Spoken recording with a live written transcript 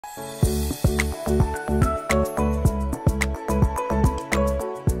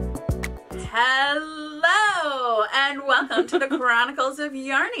Hello, and welcome to the Chronicles of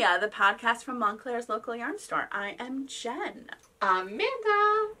Yarnia, the podcast from Montclair's local yarn store. I am Jen.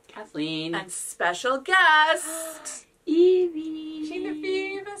 Amanda. Kathleen. And special guest, Evie.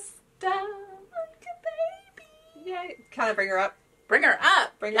 Genevieve Estelle. like a baby. Yay. Can I bring her up? Bring her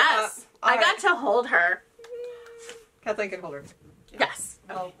up. Bring her yes. up. All I right. got to hold her. Kathleen can hold her. Yes.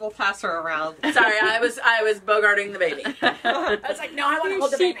 We'll pass her around. Sorry, I was bogarting the baby. I was like, no, I want to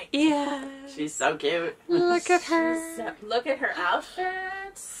hold the baby. Yeah. She's so cute. Look at her. Look at her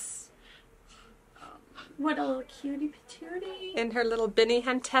outfits. What a little cutie patootie. In her little Benny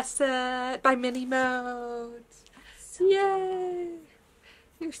Hantessa by Minnie Modes. Yay.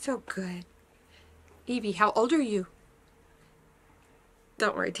 You're so good. Evie, how old are you?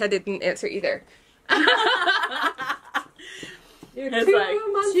 Don't worry, Ted didn't answer either. You're It's two like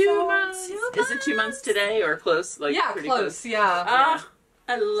months 2 old. months. Is it 2 months today or close? Like Yeah, pretty close. Yeah. Oh,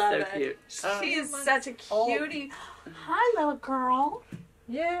 I love So it. cute. She is 2 months such a old. cutie. Hi, little girl.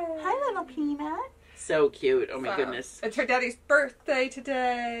 Yeah. Hi, little peanut. So cute. Oh my So, goodness. It's her daddy's birthday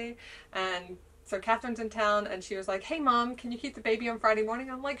today, and so Catherine's in town, and she was like, "Hey, Mom, can you keep the baby on Friday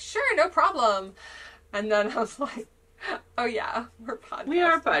morning?" I'm like, "Sure, no problem." And then I was like, "Oh yeah, we're podcasting." We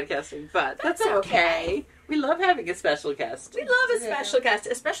are podcasting, but that's okay. We love having a special guest. We love a special guest,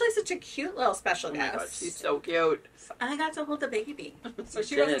 especially such a cute little special Oh my God, guest. she's so cute. I got to hold the baby. So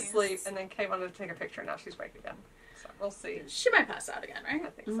she went to Goodness. sleep, and then Kay wanted to take a picture. Now she's awake again. So we'll see. She might pass out again, right? I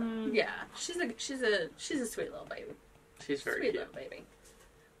think so. Yeah, she's a sweet little baby. She's very Sweet cute. little baby.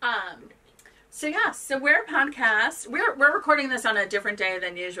 So yeah, so we're a podcast. We're recording this on a different day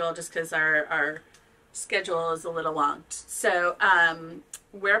than usual, just because our schedule is a little wonked. So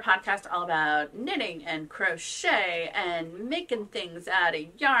we're a podcast all about knitting and crochet and making things out of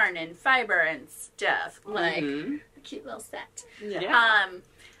yarn and fiber and stuff, like a cute little set. Yeah.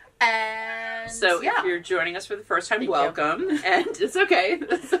 And So yeah. if you're joining us for the first time, Thank you. welcome. And it's okay.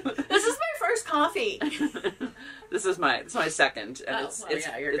 This is my first coffee. This is my second, and Oh, it's well,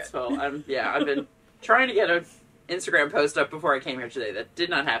 yeah, you're it's good. full. I've been trying to get an Instagram post up before I came here today. That did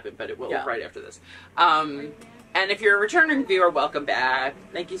not happen, but it will Yeah. right after this. And if you're a returning viewer, welcome back.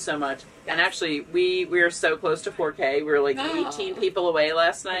 Thank you so much. And actually, we are so close to 4K. We were like 18 people away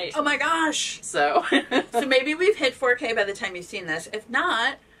last night. Oh my gosh. So So maybe we've hit 4K by the time you've seen this. If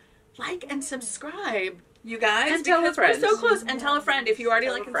not, like and subscribe, you guys. And tell a because friend. We're so close. And tell a friend if you already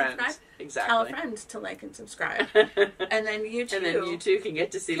Tell like a and friend. subscribe. Exactly. Tell a friend to like and subscribe. And then you too. And then you too can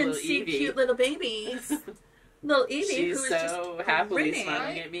get to see can little see Evie. cute little babies. Little Evie, She's who is so just happily grinning.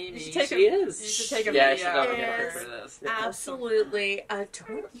 smiling at me. You should She take a- is. you should take a Yeah, video. she'd love to get a Yes. picture of this. Yeah. Absolutely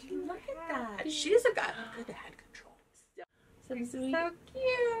adorable. Look at that. She's a good head control. So So sweet.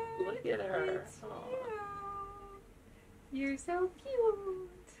 cute. Look at her. It's cute. You're so cute.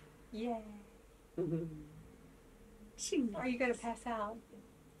 Yeah. Are you gonna pass out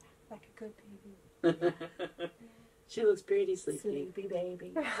like a good baby? She looks pretty sleepy. Sleepy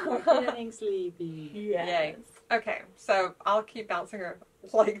baby. Getting sleepy. Yes. Yay. Okay, so I'll keep bouncing her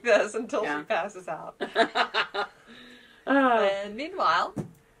like this until Yeah. she passes out. Ah. And meanwhile,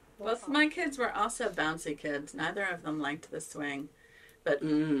 Both my kids were also bouncy kids. Neither of them liked the swing. But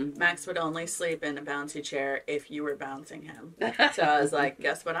Mm. Max would only sleep in a bouncy chair if you were bouncing him. So I was like,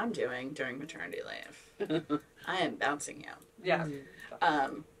 guess what I'm doing during maternity leave? I am bouncing you. yeah.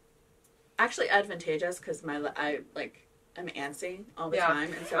 Actually advantageous because I'm antsy all the Yeah.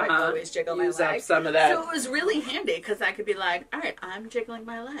 time. And so I Uh-huh. always jiggle my Use leg. up some of that. So it was really handy because I could be like, all right, I'm jiggling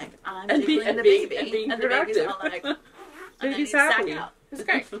my leg. I'm And be- jiggling and the being- baby. and being the baby's productive. all like, and then Baby's he'd sack happy. out. It was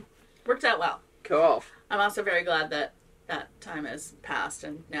great. Worked out well. Cool. I'm also very glad that that time has passed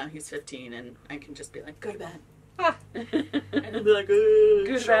and now he's 15 and I can just be like, go to bed. Ah, And he'll be like, oh,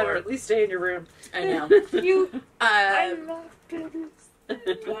 Good sure. better. At least stay in your room. I know. you. I love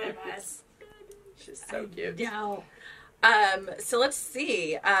Yes. She's so cute. Yeah. So let's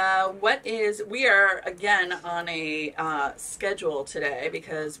see. We are again on a schedule today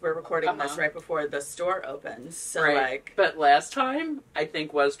because we're recording this right before the store opens. So Right. But last time, I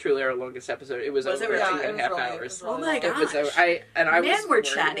think, was truly our longest episode. It was Was it over really? 2.5 Yeah, it hours. was oh really my long. It was gosh. over. I Man, was we're worried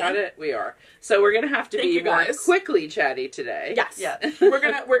chatty. about it. We are. So we're going to have to Thank be you, more guys. quickly chatty today. Yes. Yeah. We're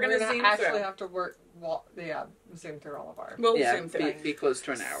gonna zoom actually through. have to zoom through all of our. We'll Yeah, zoom through. be close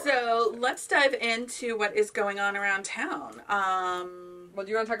to an hour. So let's dive into what is going on around town. Well, do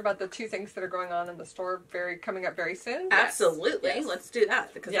you want to talk about the two things that are going on in the store coming up very soon? Absolutely. Yes. Let's do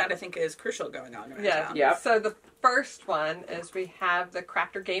that because Yeah. that I think is crucial going on around Yeah. town. Yeah. So the first one is we have the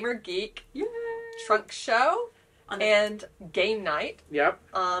Crafter Gamer Geek Yay. Trunk Show. and game night. Yep.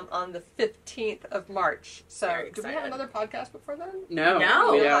 On the 15th of March. So, Very do we have another podcast before then? No,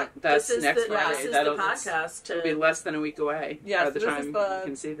 No. we don't. That's next Friday. This is That'll the podcast. it'll be less than a week away by the time you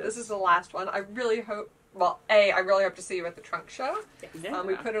can see this. This is the last one. I really hope. Well, I really hope to see you at the Trunk Show. Yeah.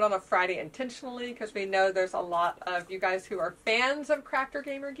 We put it on a Friday intentionally because we know there's a lot of you guys who are fans of Crafter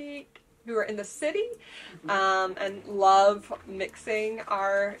Gamer Geek who are in the city and love mixing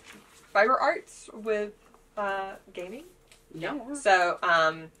our fiber arts with gaming. Yeah. So,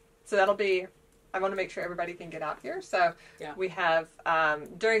 so that'll be. I want to make sure everybody can get out here. So we have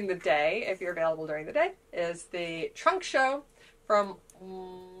during the day, if you're available during the day, is the Trunk Show from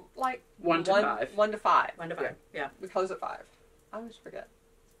like 1 to 5. 1 to 5. 1 to 5. Yeah. We close at 5. I always forget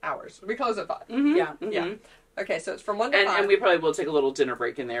hours. We close at 5. Mm-hmm. Yeah. Mm-hmm. Yeah. Okay, so it's from 1 to 5. And we probably will take a little dinner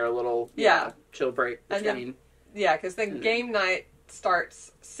break in there, a little chill break between. Because then game night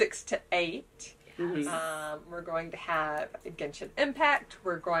starts 6 to 8. Mm-hmm. We're going to have Genshin Impact.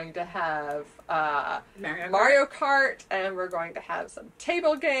 We're going to have Mario Kart, and we're going to have some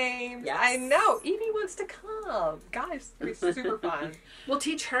table games. Yes. I know Evie wants to come, guys. It'll be super fun. We'll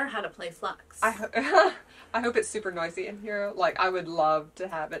teach her how to play Flux. I hope it's super noisy in here. Like, I would love to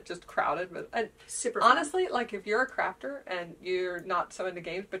have it just crowded with. And super. honestly, like if you're a crafter and you're not so into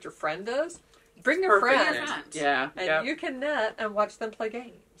games, but your friend is, bring your friend. Yeah. And you can knit and watch them play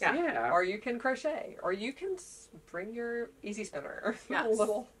games. Yeah. Or you can crochet. Or you can bring your easy spinner. Yes.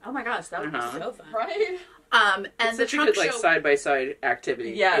 Little. Oh my gosh, that would be so fun. Right? And it's the such a Trunk good Show. Like side by side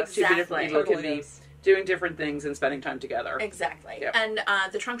activity. Yes, Two different people totally can be doing different things and spending time together. Exactly. Yep. And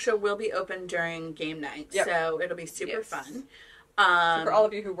the Trunk Show will be open during game night, so it'll be super fun. So for all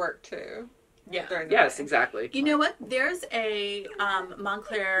of you who work too. Yeah. During the Yes, day. exactly. You know what? There's a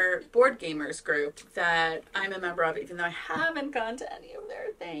Montclair board gamers group that I'm a member of, even though I haven't gone to any of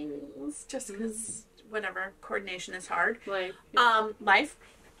their things, just because whatever, coordination is hard. Life. Life.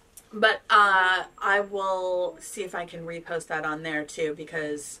 But I will see if I can repost that on there too,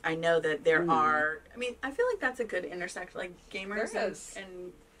 because I know that there are. I mean, I feel like that's a good intersection, like gamers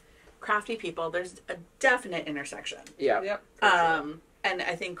and crafty people. There's a definite intersection. Yeah. Yep. And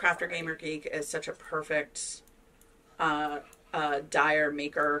I think Crafter Gamer Geek is such a perfect dire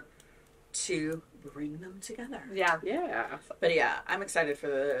maker to bring them together. Yeah. Yeah. But yeah, I'm excited for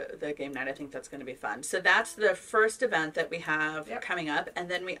the game night. I think that's going to be fun. So that's the first event that we have coming up. And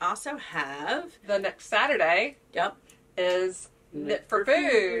then we also have... The next Saturday is Knit for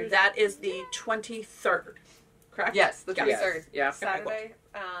Food. That is the 23rd, correct? Yes, the 23rd. Yeah. Saturday.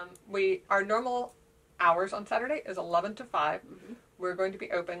 Our normal hours on Saturday is 11 to 5. Mm-hmm. We're going to be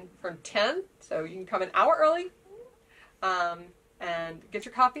open from 10, so you can come an hour early and get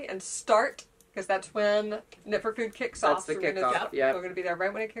your coffee and start, because that's when Knit for Food kicks off. That's the We're kickoff, We're going to be there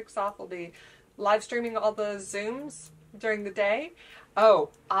right when it kicks off. We'll be live streaming all the Zooms during the day.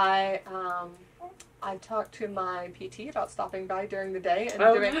 Oh, I talked to my PT about stopping by during the day and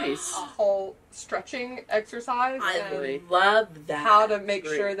doing a whole stretching exercise. I love that. How to make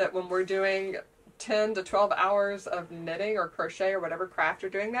sure that when we're doing 10 to 12 hours of knitting or crochet or whatever craft you're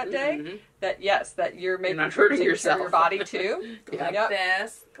doing that day, that you're making not hurting yourself. Your body too. Go like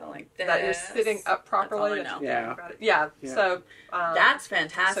this. Go like this. That you're sitting up properly. That's all I know. Yeah. So that's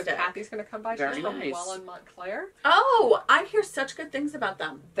fantastic. So Kathy's going to come by. Very She's from nice. Well in Montclair. Oh, I hear such good things about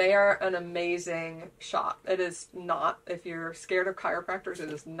them. They are an amazing shop. It is not, if you're scared of chiropractors, it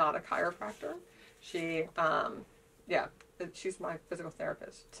is not a chiropractor. She, she's my physical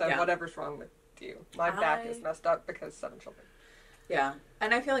therapist. So whatever's wrong with you. My back is messed up because 7 children. Yeah.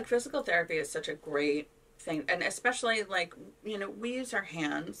 And I feel like physical therapy is such a great thing. And especially like, we use our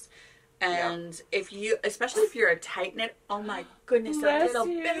hands. And especially if you're a tight knit, oh my goodness, that little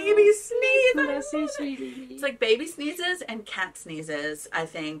baby sneeze. Bless you, sweetie. It's like baby sneezes and cat sneezes, I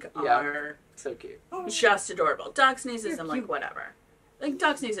think, are so cute. Just adorable. Dog sneezes, I'm like, whatever. Like,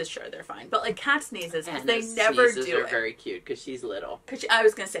 dog sneezes, sure, they're fine. But, like, cat sneezes, because they never do sneezes are it. very cute, because she's little. I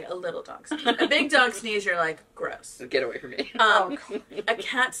was going to say, a little dog sneeze. A big dog sneeze, you're like, gross. So get away from me. A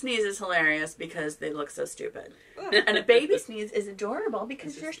cat sneeze is hilarious, because they look so stupid. And a baby sneeze is adorable,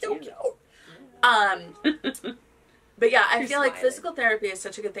 because you're so cute. But yeah, I feel like physical therapy is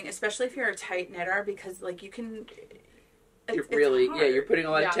such a good thing, especially if you're a tight knitter, because, like, you can... You're putting a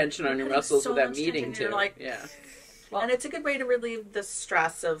lot of tension on your muscles with that meeting, too. Like, and it's a good way to relieve the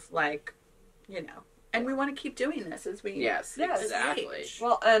stress of, like, and we want to keep doing this as we exactly. age.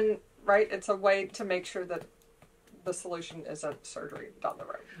 Well, and, it's a way to make sure that the solution isn't surgery down the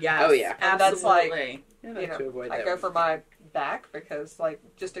road. Yes. Oh, yeah. And absolutely. That's to avoid I that go for my back because, like,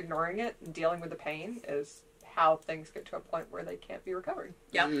 just ignoring it and dealing with the pain is how things get to a point where they can't be recovered.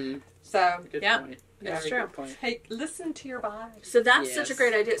 Yep. So Good Yeah. point. That's Very true. good point. listen to your body. So that's such a Yes.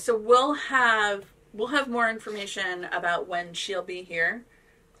 great idea. So we'll have more information about when she'll be here.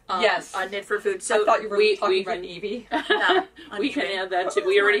 Yes. On Knit for Food. So I thought you were we talking can- about Evie. no, on We can eBay. add that too. We'll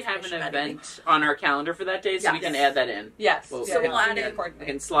We have already more have an information about event on our calendar for that day, so we Yes. can add that in. Yes. Well, So we'll add we in-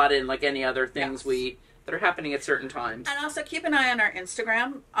 can slot in like any other things Yes. that are happening at certain times. And also keep an eye on our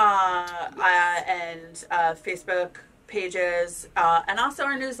Instagram and Facebook pages, and also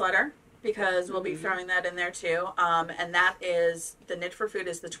our newsletter, because we'll be throwing that in there too. And that is the Knit for Food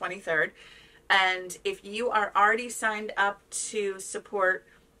is the 23rd. And if you are already signed up to support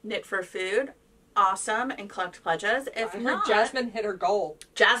Knit for Food, awesome, and collect pledges. If I heard not, Jasmine hit her goal.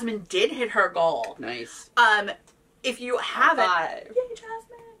 Jasmine did hit her goal. Nice. If you haven't, Five. yay,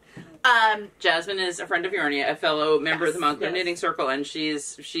 Jasmine. Jasmine is a friend of Yarnia, a fellow member of the Yes, Montclair yes. Knitting Circle, and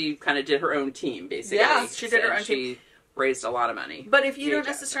she kind of did her own team, basically. Yes, she did her And own team. She raised a lot of money. But if you Yay, don't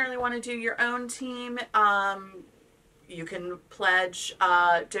Jasmine. necessarily want to do your own team, you can pledge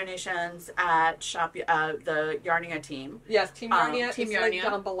donations at the Yarnia team. Yes, Team Yarnia Team is linked Yarnia.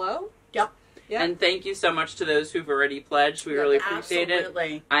 down below. Yep. Yeah. And thank you so much to those who've already pledged. We really appreciate it.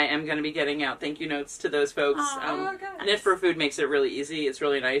 Absolutely. I am going to be getting out thank you notes to those folks. Aw, good. Knit for Food makes it really easy. It's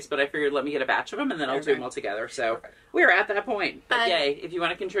really nice, but I figured let me get a batch of them and then I'll do Okay. them all together. So Perfect. we're at that point. But And- yay, if you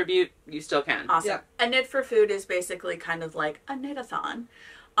want to contribute, you still can. Awesome. Yeah. A Knit for Food is basically kind of like a knit-a-thon,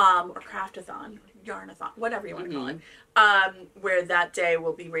 or craft-a-thon, yarn-a-thon, whatever you want to call it. Where that day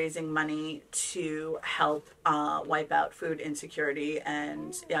we'll be raising money to help wipe out food insecurity,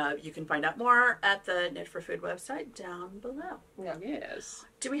 and you can find out more at the Knit for Food website down below. Yeah. Yes.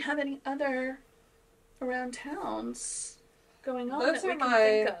 Do we have any other around towns going on Those that we are can my-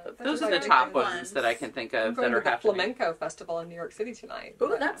 think of? Those are are the my top big ones that I can think of I'm that going are to the happening. Flamenco Festival in New York City tonight. Ooh,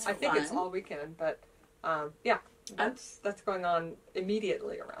 but that's I think it's fun. all weekend, but yeah, that's going on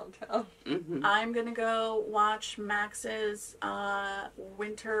immediately around town. Mm-hmm. I'm gonna go watch Max's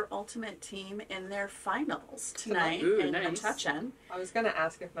Winter Ultimate Team in their finals tonight Ooh, in nice. Metuchen. I was going to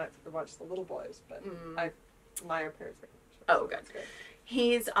ask if Max could watch the little boys, but my appearance. Oh, good.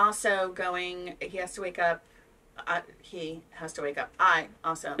 He's also going. He has to wake up. He has to wake up. I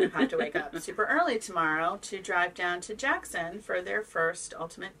also have to wake up super early tomorrow to drive down to Jackson for their first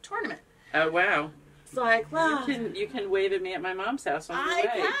Ultimate tournament. Oh wow! It's like, wow. You can wave at me at my mom's house on your I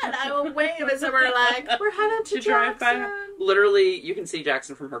way. can. I will wave as we're like, we're headed to To drive Jackson. by. Literally, you can see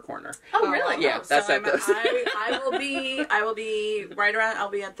Jackson from her corner. Oh, really? Yeah, Oh, that's so how it goes. I will be right around. I'll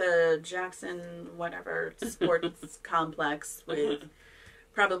be at the Jackson whatever sports complex with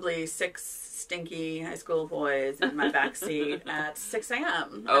probably 6 stinky high school boys in my back seat at 6 a.m.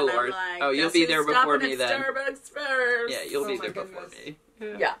 Oh, And I'm Lord. like, Oh, you'll guess be who's there before stopping me at then. Starbucks first. Yeah, you'll Oh be my there before goodness.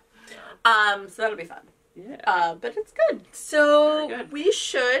 me. Yeah. So that'll be fun. Yeah. But it's good. So Very good. we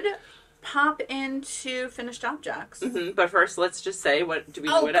should pop into finished objects. Mhm, But first, let's just say what do we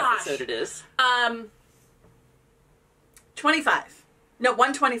know Oh, what gosh. episode it is? 25. No,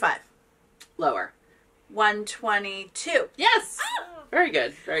 125. Lower. 122. Yes. Very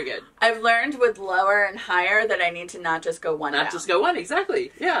good. Very good. I've learned with lower and higher that I need to not just go one Not down. just go one.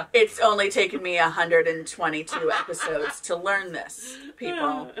 Exactly. Yeah. It's only taken me 122 episodes to learn this,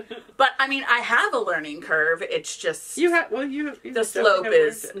 people. But I mean, I have a learning curve. It's just You have. Well, you. the slope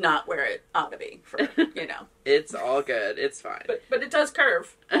is not where it ought to be. For It's all good. It's fine. but it does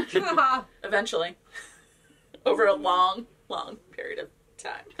curve eventually over a long period of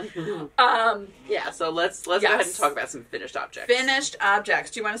time. Yeah. So let's go ahead and Yes. talk about some finished objects. Finished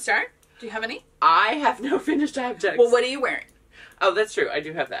objects. Do you want to start? Do you have any? I have no finished objects. Well, what are you wearing? Oh, that's true. I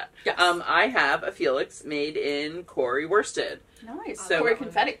do have that. Yes. I have a Felix made in Corey worsted. Nice. So- Corey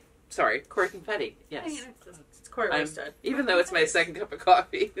confetti. Sorry, Corey confetti. I mean, Yes. it's Corey I'm- roasted. Even though it's my second cup of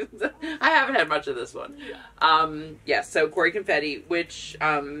coffee, I haven't had much of this one. Yes. So Corey confetti, which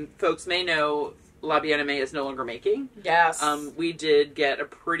folks may know, La Bien-Aimée is no longer making. Yes. We did get a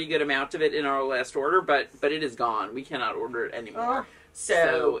pretty good amount of it in our last order, but it is gone. We cannot order it anymore.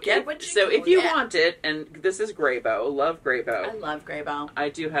 So get what you so can if you get. want it, and this is Greybow, love Greybow. I love Grey Bow. I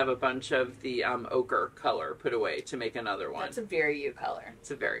do have a bunch of the ochre color put away to make another one. That's a very you color.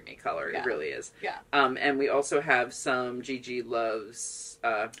 It's a very me color. Yeah. It really is. Yeah. And we also have some Gigi loves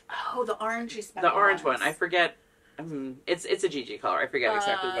Oh, the orangey speckle the orange ones. one. I forget. It's a Gigi color. I forget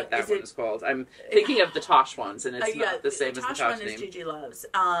exactly what that is one it- is called. I'm thinking of the Tosh ones, and it's yeah, not the same as the Tosh Tosh one is name. Gigi loves.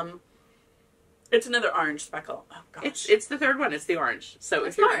 It's another orange speckle. Oh gosh. It's the third one. It's the orange. So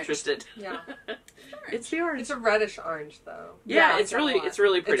It's if you're orange. interested, Yeah. it's the orange. It's a reddish orange, though. Yeah, Yeah, it's I really get a lot. it's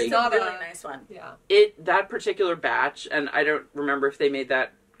really pretty. It's not a really a- nice one. Yeah. That particular batch, and I don't remember if they made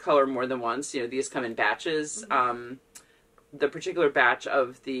that color more than once. You know, these come in batches. The particular batch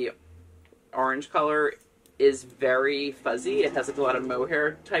of the orange color is very fuzzy. It has like a lot of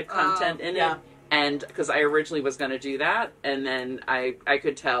mohair type content in it. And because I originally was going to do that, and then I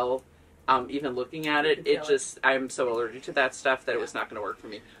could tell, even looking at it, I'm so allergic to that stuff that it was not going to work for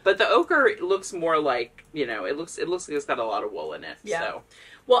me. But the ochre looks more like, you know, it looks like it's got a lot of wool in it. Yeah. So.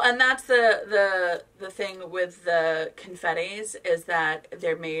 Well, and that's the thing with the confettis is that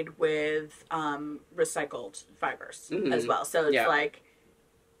they're made with recycled fibers as well. So it's like,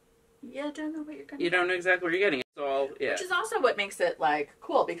 you don't know what you're going to You don't know exactly what you're getting. It's all, Which is also what makes it, like,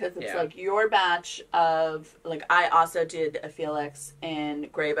 cool, because it's, like, your batch of, like, I also did a Felix in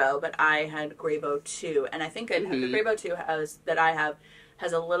Graybow, but I had Graybow 2, and I think the Graybow 2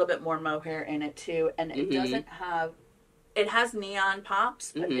 has a little bit more mohair in it, too, and it doesn't have, it has neon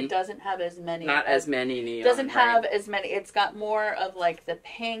pops, but it doesn't have as many. Not as many neon. Doesn't have as many. It's got more of, like, the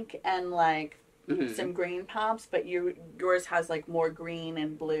pink and, like, some green pops, but yours has like more green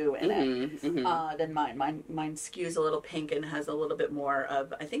and blue in it than mine. Mine skews a little pink and has a little bit more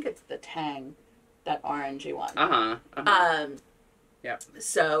of, I think it's the tang, that orangey one.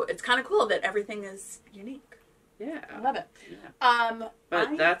 So it's kind of cool that everything is unique. Yeah, I love it. Yeah.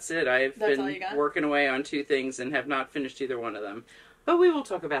 But that's it. I've been working away on 2 things and have not finished either one of them. But we will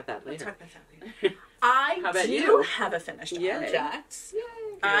talk about that later. I do have a finished object. Yay.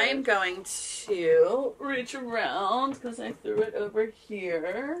 I'm going to reach around because I threw it over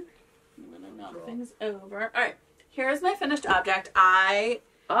here. I'm going to knock things over. All right. Here's my finished object. I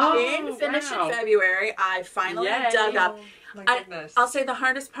did finish in February. I finally dug up. My goodness. I'll say the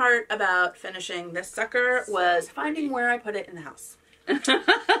hardest part about finishing this sucker was finding where I put it in the house.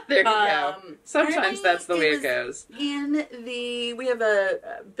 There you go. Sometimes that's the way it goes. We have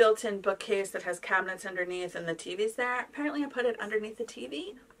a built-in bookcase that has cabinets underneath and the TV's there. Apparently I put it underneath the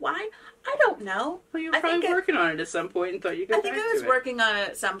TV. Why? I don't know. Well, you were probably working on it at some point and thought you got back to it. I think I was working on it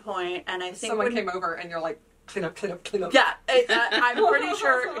at some point, and I think someone came over and you're like, clean up. Yeah, I'm pretty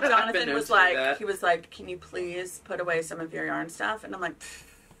sure Jonathan was like, he was like, can you please put away some of your yarn stuff? And I'm like,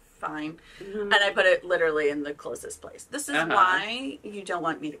 fine. And I put it literally in the closest place. This is why you don't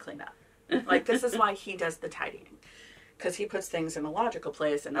want me to clean up. Like, this is why he does the tidying. Because he puts things in a logical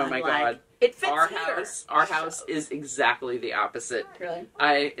place, and I'm like, God. It fits Our house is exactly the opposite. Really?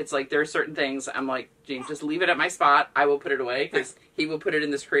 It's like there are certain things, I'm like, Gene, just leave it at my spot. I will put it away, because he will put it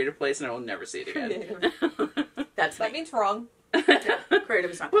in this creative place, and I will never see it again. That means wrong. Creative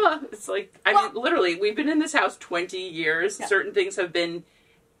is wrong. Well, it's like, I mean, literally, we've been in this house 20 years. Yeah. Certain things have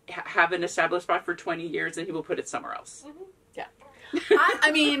an established spot for 20 years, and he will put it somewhere else. Yeah.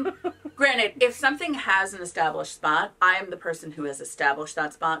 I mean, granted, if something has an established spot, I am the person who has established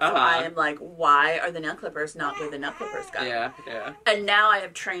that spot. So I am like, why are the nail clippers not where the nail clippers go? Yeah. And now I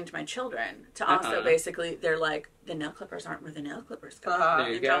have trained my children to also basically, they're like, the nail clippers aren't where the nail clippers go. There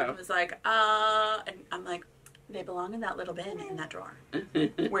you and go. Jonathan was like, and I'm like, they belong in that little bin in that drawer.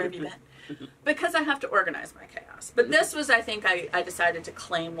 Where have you been? Because I have to organize my chaos. But this was, I think, I decided to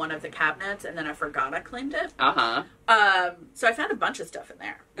claim one of the cabinets, and then I forgot I claimed it. So I found a bunch of stuff in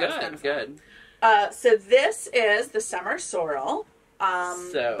there. Good. So this is the Summer Sorrel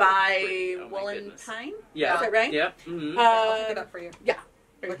by Woolen Pine. Yeah. Is that right? Yep. I'll pick it up for you. Yeah.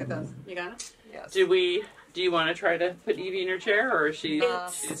 Look at this. You got it? Yes. Do you want to try to put Evie in her chair, or is she's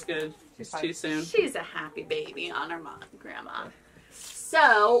good? She's too soon. She's a happy baby on her grandma.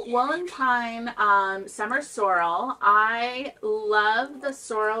 So, Woolen Pine Summer Sorrel. I love the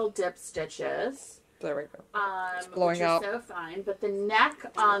Sorrel dip stitches. There we go. It's blowing out. So fine, but the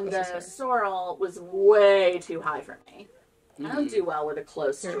neck on the Sorrel was way too high for me. I don't do well with a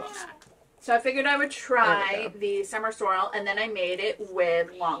close to neck. So I figured I would try the Summer Sorrel, and then I made it with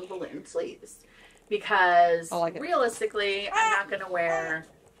long balloon sleeves. Because realistically, I'm not going to wear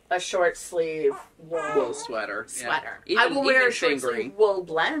a short sleeve wool sweater. I will wear a short sleeve wool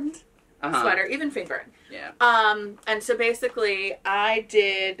blend sweater, even fingering. Yeah. And so basically, I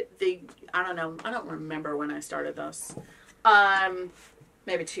did I don't remember when I started this.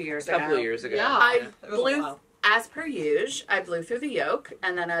 Maybe 2 years ago. A couple of years ago. Yeah. I blew, as per usual, I blew through the yoke,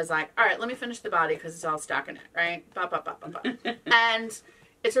 and then I was like, all right, let me finish the body because it's all stockinette, right? And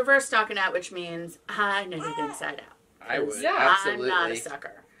it's reverse stockinette, which means I knit it inside out. I would, absolutely. I'm not a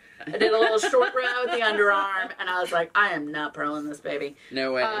sucker. I did a little short row with the underarm, and I was like, I am not purling this baby.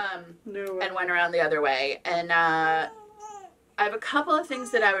 No way. No way. And went around the other way. And I have a couple of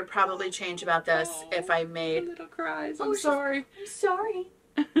things that I would probably change about this if I made... Little cries. I'm sorry. I'm sorry.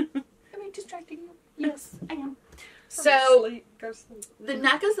 Am I distracting you? Yes, I am. So, Go sleep. The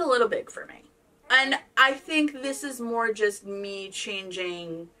neck is a little big for me. And I think this is more just me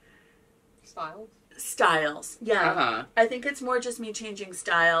changing styles. Yeah. Uh-huh. I think it's more just me changing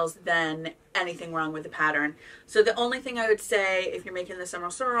styles than anything wrong with the pattern. So the only thing I would say, if you're making the summer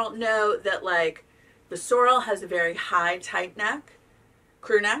sorrel, know that like the sorrel has a very high tight neck,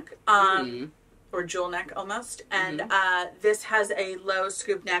 crew neck, or jewel neck almost. And this has a low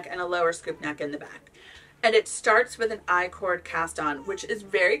scoop neck and a lower scoop neck in the back. And it starts with an I-cord cast on, which is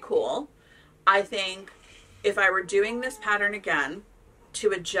very cool. I think if I were doing this pattern again,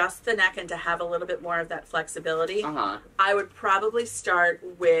 to adjust the neck and to have a little bit more of that flexibility, I would probably start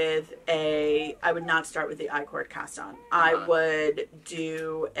with I would not start with the I-cord cast on. I would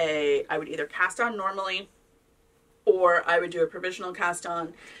either cast on normally, or I would do a provisional cast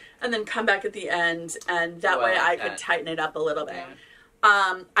on and then come back at the end, and that way I could tighten it up a little bit.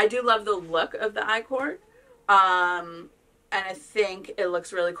 Yeah. I do love the look of the I-cord. And I think it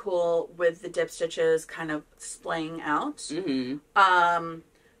looks really cool with the dip stitches kind of splaying out.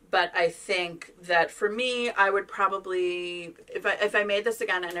 But I think that for me, I would probably, if I made this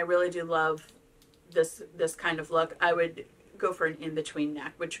again, and I really do love this kind of look, I would go for an in-between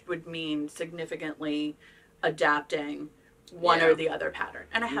neck, which would mean significantly adapting one or the other pattern.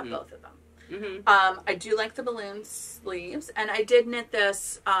 And I have both of them. I do like the balloon sleeves, and I did knit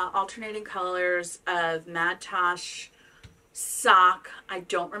this alternating colors of Mad Tosh sock. I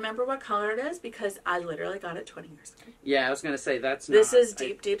don't remember what color it is because I literally got it 20 years ago. Yeah, I was going to say this is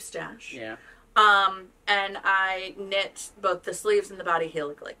deep stash. Yeah. And I knit both the sleeves and the body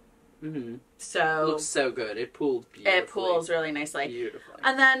helically. So it looks so good. It pulled beautifully. It pulls really nicely. Beautifully.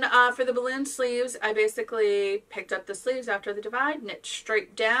 And then for the balloon sleeves, I basically picked up the sleeves after the divide, knit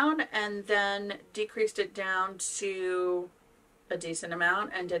straight down, and then decreased it down to a decent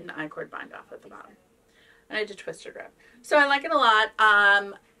amount and did an I-cord bind off at the bottom. And I did twisted rib. So I like it a lot.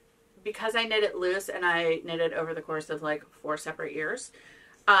 Because I knit it loose and I knit it over the course of like 4 separate years.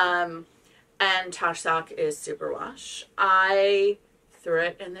 And Tosh sock is super wash. I threw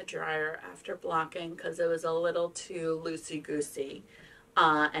it in the dryer after blocking because it was a little too loosey-goosey.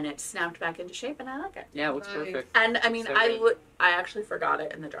 And it snapped back into shape and I like it. Yeah, it looks perfect. And I mean, So I actually forgot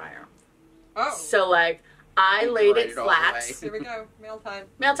it in the dryer. Oh. So like, I laid it flat. Here we go. Mail time.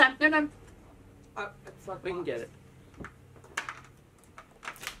 Mail time. No time. Oh, it's not We can get it.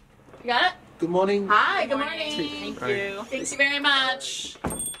 You got it? Good morning. Hi, good morning. Thank you. Thank you very much.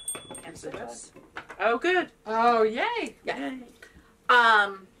 Oh, good. Oh, yay. Yeah.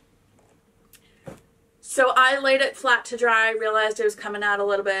 So I laid it flat to dry, realized it was coming out a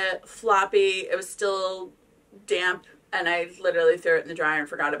little bit floppy. It was still damp, and I literally threw it in the dryer and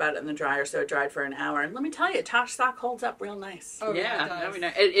forgot about it in the dryer, so it dried for an hour. And let me tell you, Tosh sock holds up real nice. Oh, yeah, it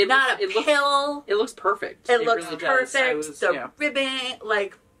does. it Not a pill. It looks perfect. It looks really perfect. The ribbing,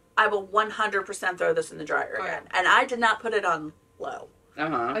 like, I will 100% throw this in the dryer again. And I did not put it on low.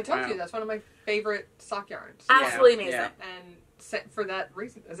 I told you, that's one of my favorite sock yarns. Absolutely amazing. Yeah. And for that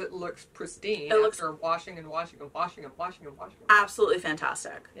reason, as it looks pristine after washing and washing and washing and washing and washing. Absolutely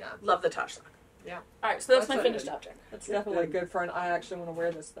fantastic. Yeah. Love the Tosh sock. Yeah. All right, so that's my That's finished good. object. That's definitely good for I actually want to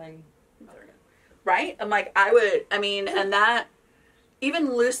wear this thing. Right? I'm like, and that,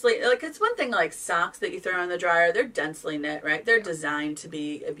 even loosely, like, it's one thing, like, socks that you throw in the dryer, they're densely knit, right? They're designed to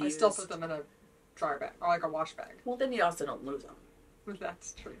be abused. I still put them in a dryer bag, or like a wash bag. Well, then you also don't lose them.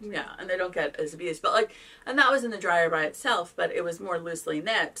 That's true. Yeah, and they don't get as abused. But, like, and that was in the dryer by itself, but it was more loosely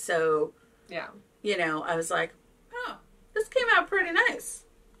knit, so, yeah, you know, I was like, oh, this came out pretty nice.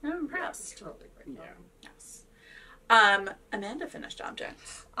 I'm impressed. It's really great. Yeah. Yes. Amanda finished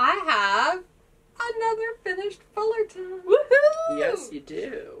objects. I have another finished Fullerton. Woohoo! Yes, you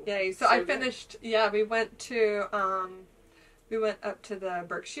do. Yay! So I finished. Good. Yeah, we went up to the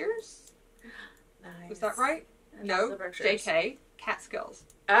Berkshires. Nice. Was that right? No, JK Catskills.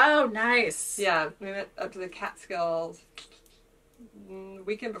 Oh, nice. Yeah, we went up to the Catskills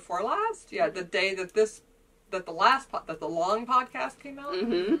weekend before last. Yeah, the day that the long podcast came out.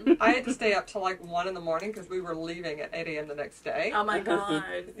 I had to stay up till like 1 a.m. because we were leaving at 8 a.m. the next day. Oh my god.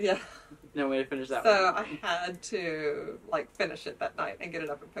 Yeah. No way to finish that so one. I had to like finish it that night and get it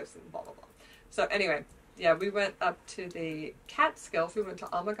up and post it and blah blah blah. So anyway, yeah, we went up to the Catskills. We went to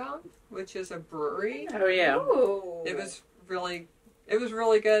Amagon, which is a brewery. Oh yeah. Ooh. It was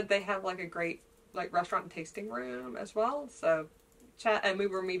really good. They have like a great like restaurant and tasting room as well. So and we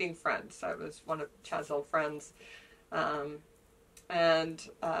were meeting friends. So it was one of Chad's old friends, and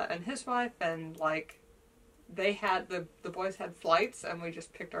his wife, and like they had the boys had flights, and we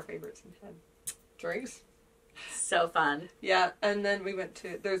just picked our favorites and had drinks. So fun. Yeah, and then we went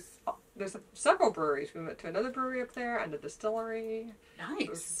to there's several breweries. We went to another brewery up there and a distillery. Nice. It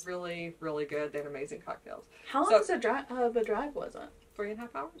was really, really good. They had amazing cocktails. How long of a drive was it? 3.5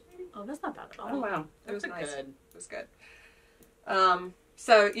 hours, maybe. Oh, that's not bad at all. Oh wow, It was nice. Good. It was good.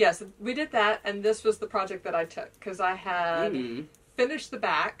 So yes, we did that, and this was the project that I took because I had finished the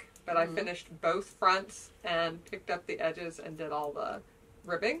back, but I finished both fronts and picked up the edges and did all the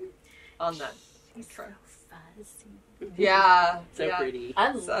ribbing on that. It's so fuzzy. Yeah, so pretty.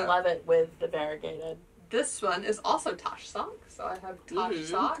 I love it with the variegated. This one is also Tosh sock, so I have Tosh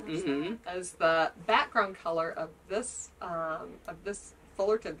socks as the background color of this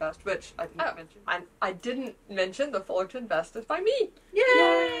Fullerton Vest, which I didn't mention. I didn't mention the Fullerton Vest is by me.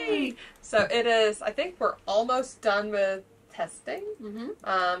 Yay! So it is. I think we're almost done with testing.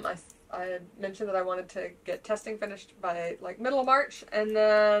 I had mentioned that I wanted to get testing finished by like middle of March, and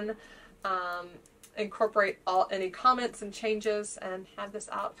then incorporate any comments and changes, and have this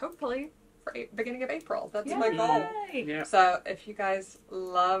out hopefully for beginning of April. That's my goal. Yeah. So if you guys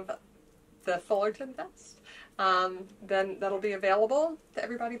love the Fullerton Vest, then that'll be available to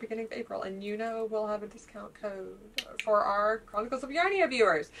everybody beginning of April, and we'll have a discount code for our Chronicles of Yarnia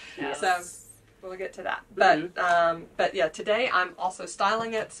viewers. Yes. So we'll get to that. But yeah, today I'm also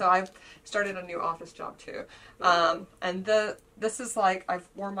styling it, so I've started a new office job too. And this is like, I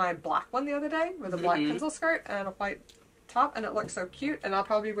wore my black one the other day with a black pencil skirt and a white top, and it looks so cute, and I'll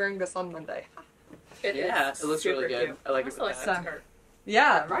probably be wearing this on Monday. It looks really good. Cute. I like it. That skirt.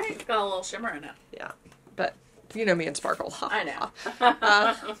 Yeah, right? It's got a little shimmer in it. Yeah. But you know me and Sparkle. I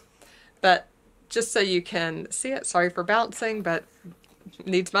know. But just so you can see it, sorry for bouncing, but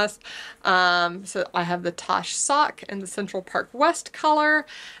needs must. So I have the Tosh sock in the Central Park West color,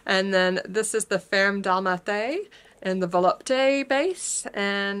 and then this is the Ferme Dalmathe in the Volupte base,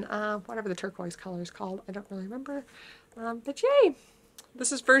 and whatever the turquoise color is called, I don't really remember. But yay!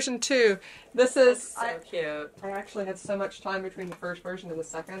 This is version 2. This is so cute. I actually had so much time between the first version and the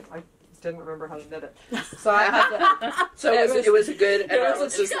second. I didn't remember how to knit it, so I had to. So it was a good It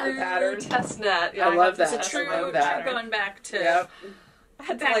was a true pattern. test net. Yeah, I love that. It's a true going back to I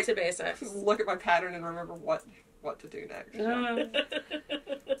had to back to basics. look at my pattern and remember what to do next.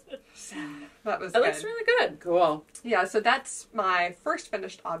 So that was It good. looks really good. Cool. Yeah, so that's my first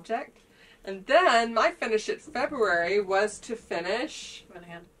finished object. And then my finish in February was to finish... One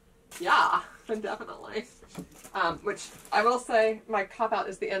hand. Yeah, definitely. Which I will say, my cop-out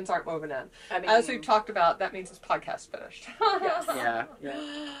is the ends aren't woven in. I mean, As we've talked about, that means this podcast finished. Yes.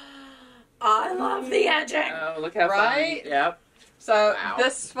 Yeah. I love the edging. Oh, look how Right? fun. Yep. So Wow.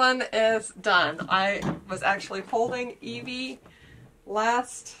 this one is done. I was actually holding Evie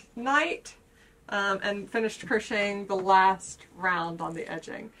last night and finished crocheting the last round on the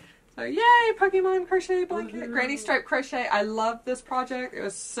edging. So yay, Pokemon crochet blanket, granny stripe crochet. I love this project. It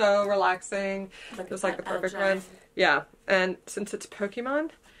was so relaxing. It was like the perfect one. Yeah, and since it's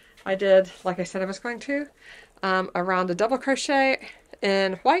Pokemon, I did, like I said I was going to, a round of double crochet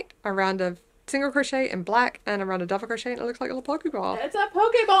in white, a round of single crochet in black, and a round of double crochet, and it looks like a little Pokeball. It's a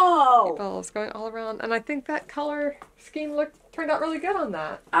Pokeball! Balls going all around, and I think that color scheme turned out really good on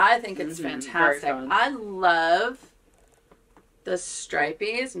that. I think it's fantastic. Very fun. I love the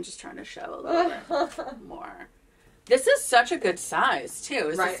stripies. I'm just trying to show a little bit more. This is such a good size, too.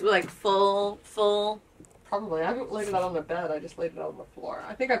 Is this like full? Probably. I haven't laid it out on the bed. I just laid it out on the floor.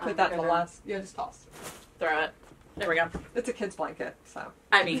 I think I put that in the last... Yeah, just toss it. Throw it. There we go. It's a kid's blanket, so...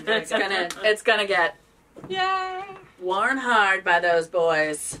 I mean, it's gonna get Yay! worn hard by those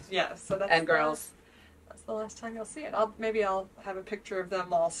boys Yeah, so that's... and girls. That's the last time you'll see it. Maybe I'll have a picture of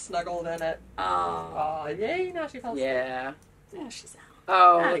them all snuggled in it. Oh, Oh, yay! Now she falls asleep. Yeah. yeah, she's out.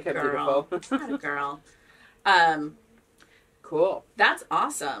 Oh, Atta look how girl. beautiful. Not a girl. Cool. That's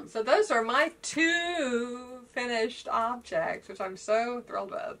awesome. So those are my 2 finished objects, which I'm so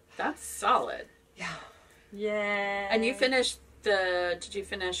thrilled with. That's solid. Yeah. Yeah. And you finished did you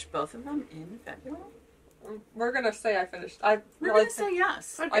finish both of them in February? We're gonna say I finished. We're gonna say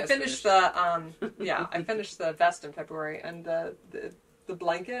yes. I finished the I finished the vest in February, and the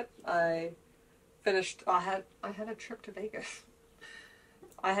blanket I finished. I had a trip to Vegas.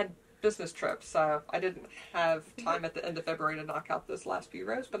 I had business trips, so I didn't have time at the end of February to knock out this last few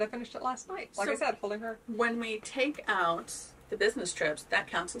rows, but I finished it last night. Like I said, holding her. When we take out the business trips, that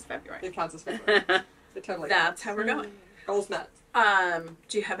counts as February. It counts as February. It totally. That's how we're going. Goals met.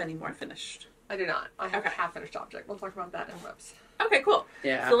 Do you have any more finished? I do not. I have Okay. a half-finished object. We'll talk about that in whips. Okay, cool.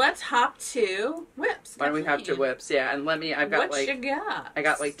 Yeah. So let's hop to whips. Why don't we hop to whips? Yeah, and I've got what you got? I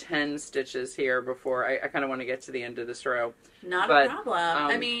got like 10 stitches here before I kind of want to get to the end of this row. Not but, a problem.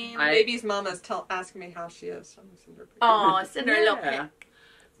 I mean, I- Baby's mama's asking me how she is. I'm gonna send her a picture. oh, send her a little Yeah. pic.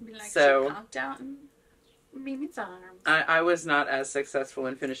 Be like, So- she conked out in Mimi's arms. I was not as successful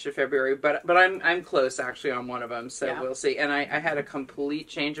in Finish of February, but I'm close actually on one of them, so Yeah. we'll see. And I had a complete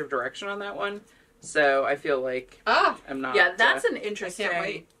change of direction on that one, so I feel like I'm not. Yeah, that's an I interesting. can't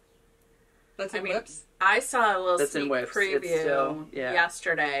wait. That's in whips. I saw a little That's in sneak whips. It's preview still- yeah.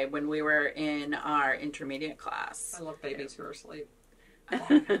 yesterday when we were in our intermediate class. I love babies who are asleep.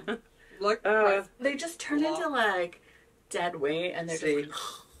 Oh, Look, they just turn into like dead weight, and they're See, just.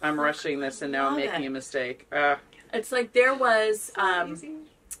 I'm rushing this, and now I'm Love making it. a mistake. It's like there was easy.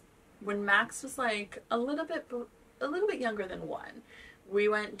 when Max was like a little bit younger than 1. We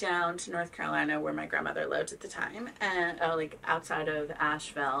went down to North Carolina where my grandmother lived at the time, and like outside of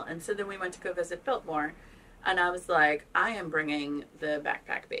Asheville. And so then we went to go visit Biltmore, and I was like, I am bringing the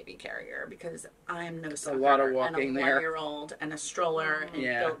backpack baby carrier because I am no sucker. lot of walking and a there. 1-year-old and a stroller in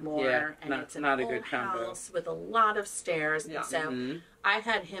Yeah, Biltmore, yeah. and Not- it's an not a old good combo. house with a lot of stairs. Yeah. So Mhm. I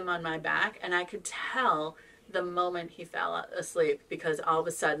had him on my back, and I could tell the moment he fell asleep because all of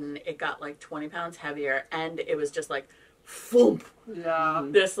a sudden it got like 20 pounds heavier, and it was just like, thump, Yeah.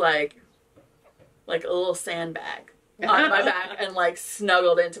 this like a little sandbag on my back and like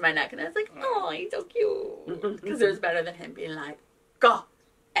snuggled into my neck, and I was like, oh, he's so cute, because it was better than him being like, go.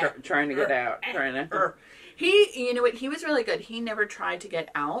 Trying to get out, trying to. He, you know what, he was really good. He never tried to get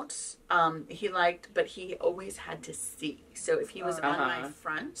out. But he always had to see. So if he was on my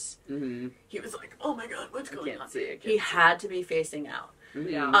front, Mm-hmm. he was like, oh my God, what's going on? See it. He had to be facing out.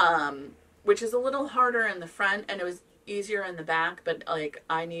 Yeah. Which is a little harder in the front, and it was easier in the back, but like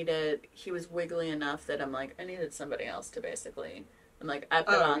he was wiggly enough that I'm like, I needed somebody else to basically, I'm like, I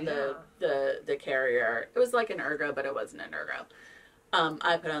put on the carrier. It was like an ergo, but it wasn't an ergo.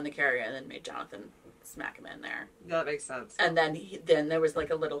 I put on the carrier and then made Jonathan smack him in there. That makes sense. And then then there was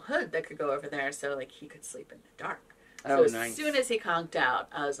like a little hood that could go over there, so like he could sleep in the dark. So Oh, as nice. soon as he conked out,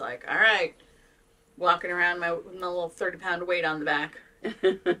 I was like, all right, walking around my little 30-pound weight on the back.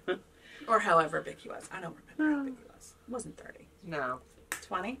 Or however big he was. I don't remember how big he was. It wasn't 30. No.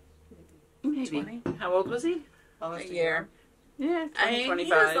 20? Maybe. 20? How old was he? Almost A year. Yeah, 20, I mean, 25.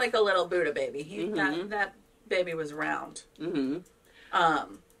 he was like a little Buddha baby. Mhm. That baby was round. Mm-hmm.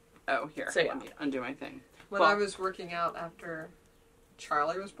 Oh, here. So, yeah. Let me undo my thing. When Well- I was working out after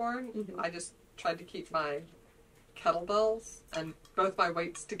Charlie was born, Mhm. I just tried to keep my kettlebells and both my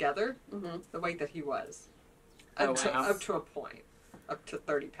weights together, Mm-hmm. the weight that he was. Oh, Until, wow. up to a point. Up to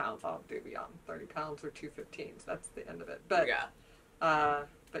 30 pounds. I'll do beyond 30 pounds or 215s. That's the end of it. But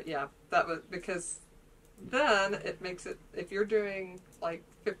yeah, that was because then it makes it, if you're doing like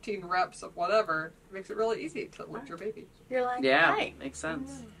 15 reps of whatever, it makes it really easy to lift your baby. You're like, Yeah, hey, makes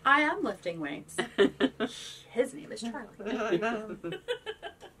sense. I am lifting weights. His name is Charlie. I know.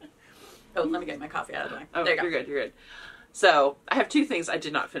 Oh, let me get my coffee out of the way. Oh, there you go. you're good. So I have 2 things I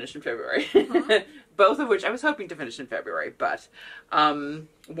did not finish in February, both of which I was hoping to finish in February. But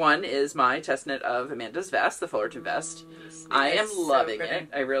one is my testnet of Amanda's Vest, the Fullerton Vest. I am It's so loving pretty. it.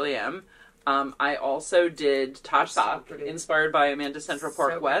 I really am. I also did Tosh So Sock, pretty. inspired by Amanda Central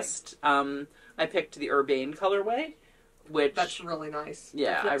Park So pretty. West. I picked the Urbane colorway, which That's really nice.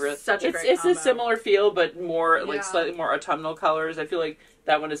 yeah, That's I really. such a it's great it's a combo. similar feel, but more like Yeah. slightly more autumnal colors. I feel like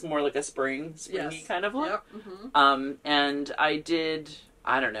that one is more like a springy Yes. kind of look. Yep. Mm-hmm. And I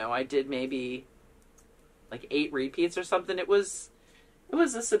did maybe like 8 repeats or something. It was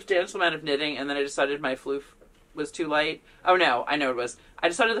a substantial amount of knitting, and then I decided my floof was too light. Oh no, I know it was. I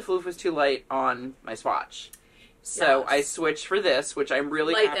decided the floof was too light on my swatch. So Yes. I switched for this, which I'm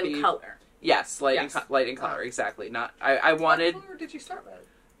really Light happy. and color. Yes, light Yes. and light and color, exactly. Not I wanted What color did you start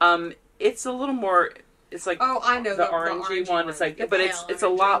with? it's a little more it's like Oh, I know the orangey one. It's like, The but pale it's a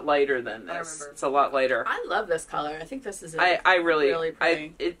orangey. lot lighter than I this. remember. It's a lot lighter. I love this color. I think this is I really, really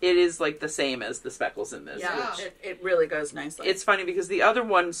pretty. it is like the same as the speckles in this. yeah, which- it really goes nicely. it's funny because the other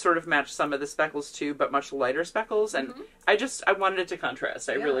one sort of matched some of the speckles too, but much lighter speckles, and I wanted it to contrast.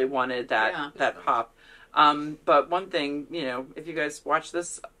 I Yeah. really wanted that Yeah. that pop. But one thing, if you guys watch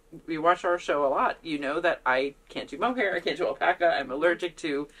this, you watch our show a lot, you know that I can't do mohair, I can't do alpaca. I'm allergic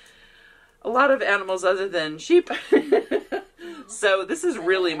to a lot of animals other than sheep. So this is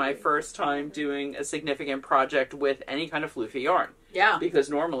really my first time doing a significant project with any kind of floofy yarn, yeah. because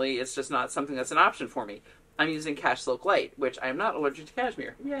normally it's just not something that's an option for me. I'm using Cash Silk Light, which I am not allergic to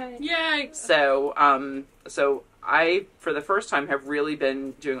cashmere. Yay! Yay. So, so I, for the first time, have really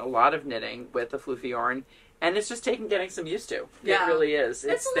been doing a lot of knitting with the floofy yarn, and it's just taking getting some used to. Yeah. It really is.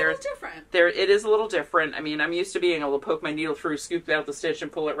 It's a little different. It is a little different. I mean, I'm used to being able to poke my needle through, scoop out the stitch,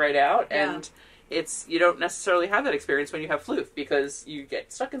 and pull it right out, Yeah. and you don't necessarily have that experience when you have floof, because you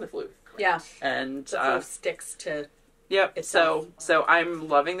get stuck in the floof. Yeah. And The floof sticks to Yep. itself. So I'm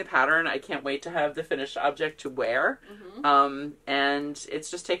loving the pattern. I can't wait to have the finished object to wear. And it's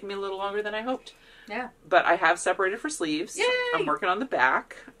just taking me a little longer than I hoped. Yeah. But I have separated for sleeves. Yay! I'm working on the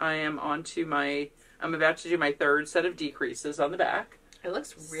back. I'm about to do my third set of decreases on the back. It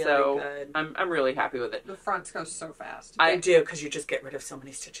looks really good. I'm really happy with it. The fronts go so fast. I do, because you just get rid of so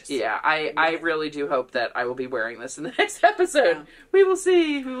many stitches. Yeah, I really do hope that I will be wearing this in the next episode. Yeah. We will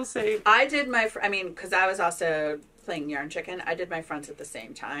see. I did because I was also playing Yarn Chicken, I did my fronts at the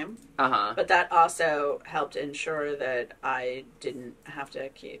same time. But that also helped ensure that I didn't have to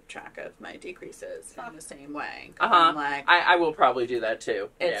keep track of my decreases in the same way. I'm like, I will probably do that too.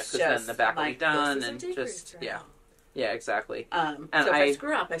 It's because then the back will be done and just Yeah, exactly. So if I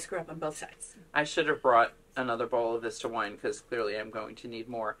screw up on both sides. I should have brought another bowl of this to wine because clearly I'm going to need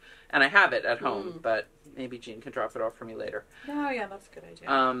more. And I have it at home, but maybe Jean can drop it off for me later. Oh, yeah, that's a good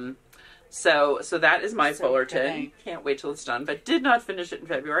idea. So that is my Fullerton. Kidding. Can't wait till it's done, but did not finish it in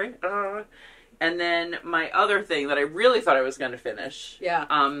February. And then my other thing that I really thought I was going to finish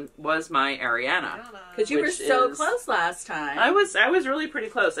was my Ariana. Because you were so close last time. I was really pretty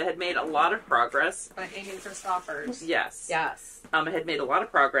close. I had made a lot of progress. By Amy Christoffers. Yes. Yes. I had made a lot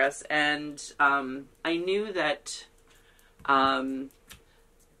of progress, and I knew that on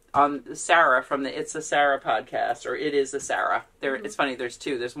Sarah from the It's a Sarah podcast, or It Is a Sarah. It's funny, there's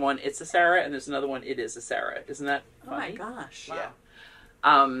two. There's one It's a Sarah, and there's another one It Is a Sarah. Isn't that funny? Oh my gosh. Wow.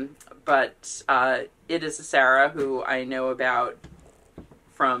 Yeah. But It Is a Sarah, who I know about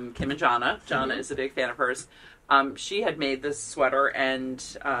from Kim and Jonna. Jonna is a big fan of hers. She had made this sweater and,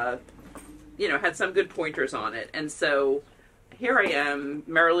 had some good pointers on it. And so here I am,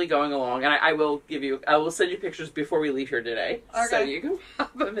 merrily going along, and I will send you pictures before we leave here today. Okay. So you can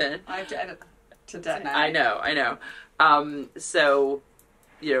pop them in. I have to edit today. I know.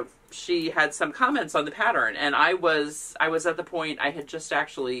 She had some comments on the pattern, and I was at the point I had just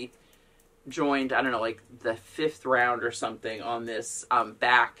actually joined, I don't know, like the 5th round or something on this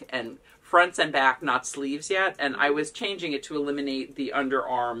back and fronts and back, not sleeves yet, and I was changing it to eliminate the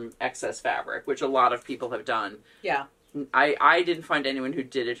underarm excess fabric, which a lot of people have done. Yeah. I didn't find anyone who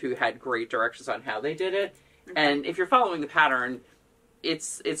did it who had great directions on how they did it. Okay. And if you're following the pattern,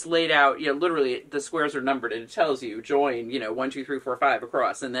 it's laid out, literally the squares are numbered and it tells you join, 1, 2, 3, 4, 5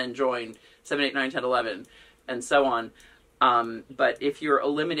 across, and then join 7, 8, 9, 10, 11, and so on. But if you're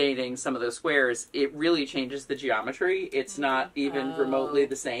eliminating some of those squares, it really changes the geometry. It's not even remotely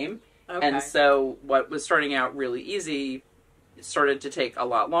the same. Okay. And so what was starting out really easy started to take a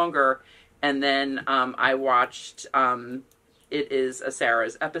lot longer. And then I watched It Is a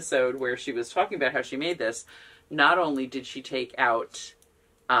Sarah's episode where she was talking about how she made this. Not only did she take out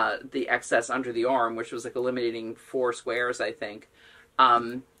the excess under the arm, which was like eliminating 4 squares, I think,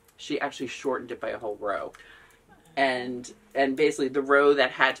 she actually shortened it by a whole row. And basically the row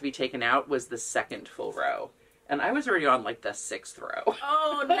that had to be taken out was the 2nd full row. And I was already on like the 6th row.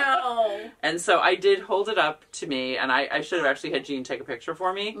 Oh no. And so I did hold it up to me, and I should have actually had Jean take a picture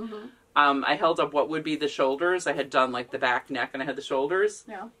for me. I held up what would be the shoulders. I had done like the back, neck, and I had the shoulders.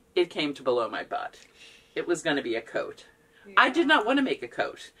 Yeah. It came to below my butt. It was going to be a coat. Yeah. I did not want to make a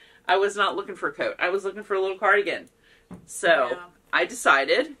coat. I was not looking for a coat. I was looking for a little cardigan. So I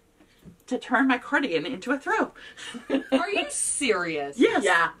decided to turn my cardigan into a throw. Are you serious? Yes.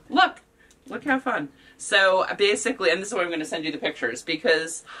 Yeah. Look how fun. So basically, and this is why I'm going to send you the pictures,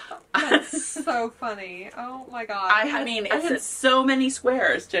 because that's so funny. Oh my god! I had so many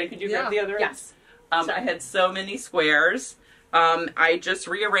squares. Jen, could you grab the other end? Yes. I had so many squares. I just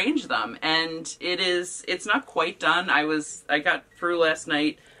rearranged them, and it's not quite done. I got through last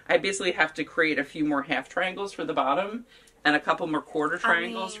night. I basically have to create a few more half triangles for the bottom and a couple more quarter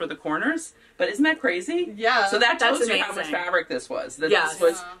triangles for the corners. But isn't that crazy? Yeah. So that tells you how much fabric this was. This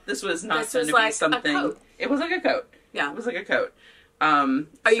was not going to be something. A coat. It was like a coat. Yeah. It was like a coat. Are you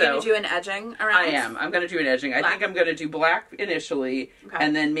going to do an edging around? I am. I'm going to do an edging. I think I'm going to do black initially,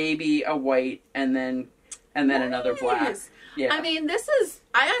 and then maybe a white, and then another black. Yeah. I mean, this is.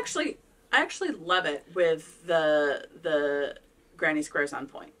 I actually love it with the granny squares on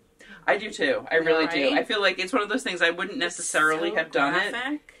point. I do too. I really do. I feel like it's one of those things I wouldn't necessarily have done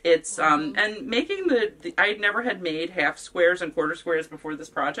it. It's and making the I never had made half squares and quarter squares before this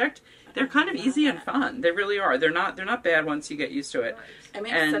project. They're kind of easy and fun. They really are. They're not bad once you get used to it. I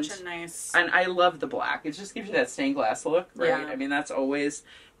mean, it's such a nice. And I love the black. It just gives you that stained glass look, right? Yeah. I mean, that's always.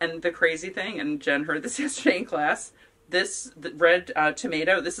 And the crazy thing, and Jen heard this yesterday in class. The red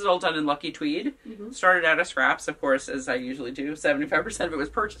tomato, this is all done in Lucky Tweed. Started out of scraps, of course, as I usually do. 75% of it was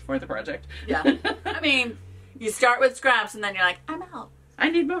purchased for the project. Yeah. I mean, you start with scraps and then you're like, I'm out. I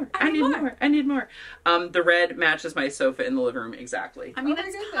need more. I need more. I need more. The red matches my sofa in the living room exactly. I mean,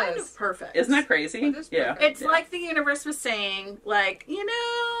 it's kind of perfect. Isn't that crazy? Yeah. It's like the universe was saying, like, you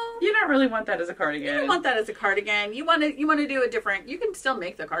don't really want that as a cardigan. You don't want that as a cardigan. You want to do a different. You can still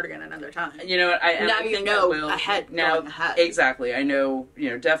make the cardigan another time. You know what? I think I will. Ahead. Exactly. I know.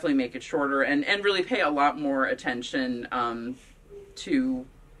 Definitely make it shorter and really pay a lot more attention to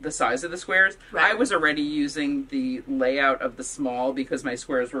the size of the squares. Right. I was already using the layout of the small because my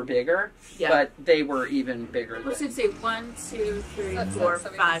squares were bigger, but they were even bigger. Let's just say 1, 2, 3, 4,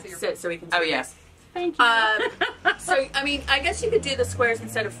 5, 6, so we can see. Oh yes. Thank you. So I mean, I guess you could do the squares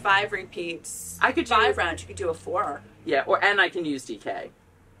instead of 5 repeats. I could do 5 rounds. You could do a 4. Yeah, and I can use DK.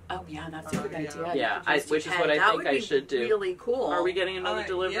 Oh yeah, that's a good idea. Yeah, which is what I think I should do. Really cool. Are we getting another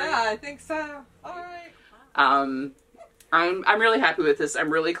delivery? Yeah, I think so. All right. I'm really happy with this. I'm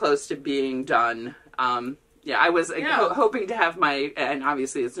really close to being done. I was hoping to have and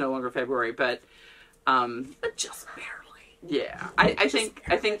obviously it's no longer February, but just barely. Yeah, I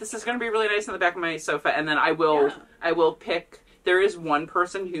think this is going to be really nice on the back of my sofa, and then I will pick. There is one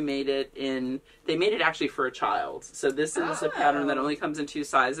person who made it they made it actually for a child. So this is a pattern that only comes in 2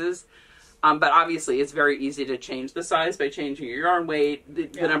 sizes. But obviously it's very easy to change the size by changing your yarn weight,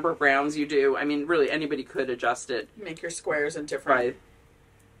 the number of rounds you do. I mean, really anybody could adjust it. Make your squares in different.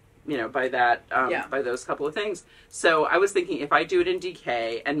 By those couple of things. So I was thinking if I do it in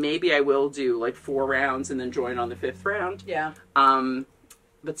DK, and maybe I will do like 4 rounds and then join on the 5th round. Yeah.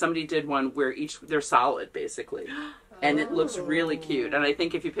 But somebody did one where they're solid basically. And it looks really cute. And I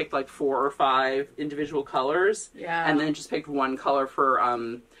think if you picked like 4 or 5 individual colors, and then just picked one color for,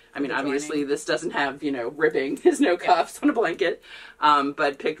 obviously this doesn't have, ribbing. There's no cuffs on a blanket.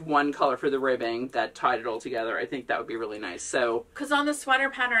 But picked one color for the ribbing that tied it all together. I think that would be really nice. So, because on the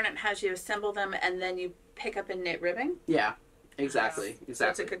sweater pattern, it has you assemble them and then you pick up and knit ribbing. Yeah. Exactly. So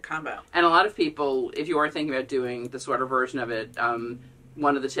it's a good combo. And a lot of people, if you are thinking about doing the sweater version of it,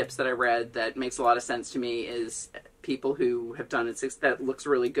 one of the tips that I read that makes a lot of sense to me is people who have done it that looks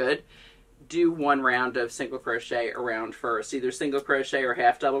really good, do 1 round of single crochet around first, either single crochet or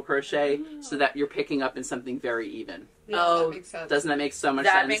half double crochet, so that you're picking up in something very even. Yeah, that makes sense. Doesn't that make so much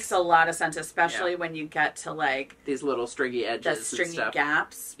sense? That makes a lot of sense, especially when you get to like these little stringy edges, the stringy and stuff.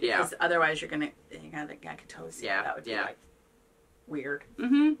 Gaps. Because otherwise, I could totally see how that would be like weird.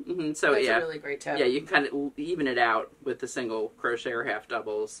 So that's a really great tip. Yeah, you can kind of even it out with the single crochet or half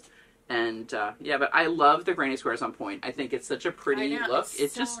doubles. And but I love the granny squares on point. I think it's such a pretty look.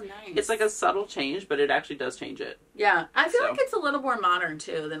 It's so nice. It's like a subtle change, but it actually does change it. Yeah, I feel like it's a little more modern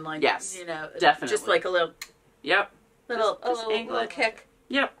too than like definitely just like a little little kick.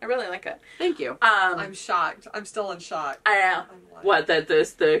 Yep, I really like it. Thank you. I'm shocked. I'm still in shock. I know. What, that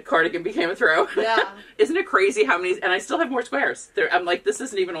the cardigan became a throw? Yeah. Isn't it crazy how many? And I still have more squares. I'm like, this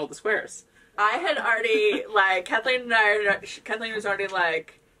isn't even all the squares. I had already Kathleen was already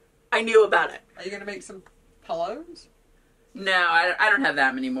like. I knew about it. Are you going to make some pillows? No, I don't have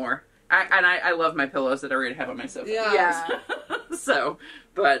that many more. I love my pillows that I already have on my sofa. Yeah. So,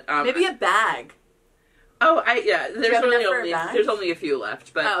 but maybe a bag. Oh, there's only a few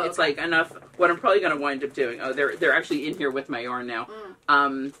left, but it's like enough. What I'm probably going to wind up doing. Oh, they're actually in here with my yarn now.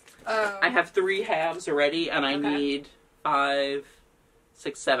 I have 3 halves already, and I need 5,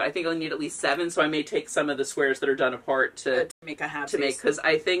 6, 7. I think I'll need at least 7, so I may take some of the squares that are done apart to make a half. Because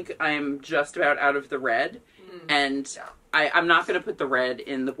I think I'm just about out of the red, and I'm not going to put the red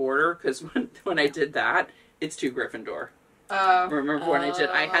in the border because when I did that, it's too Gryffindor. Remember when I did?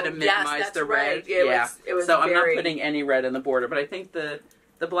 I had to minimize the red. Right. It was so I'm not putting any red in the border, but I think the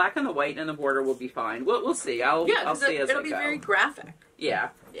black and the white in the border will be fine. We'll see. I'll see as I go. It'll be very graphic. Yeah.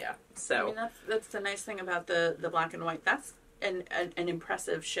 So I mean, that's the nice thing about the black and white. That's an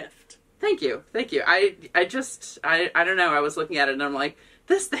impressive shift. Thank you. I don't know. I was looking at it and I'm like,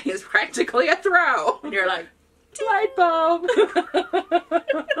 this thing is practically a throw. And you're like, light bulb.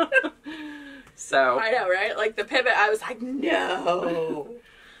 So I know, right? Like the pivot, I was like, no.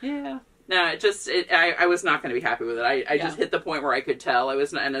 Yeah. No, I was not going to be happy with it. I just hit the point where I could tell I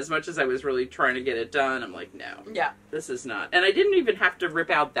was not, and as much as I was really trying to get it done, I'm like, no. Yeah. This is not. And I didn't even have to rip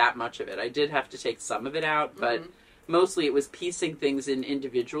out that much of it. I did have to take some of it out, but mostly it was piecing things in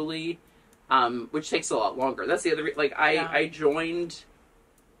individually, which takes a lot longer. That's the other, I joined,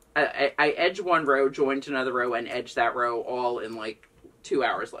 I edged one row, joined another row, and edged that row all in 2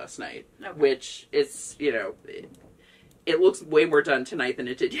 hours last night, which is, it looks way more done tonight than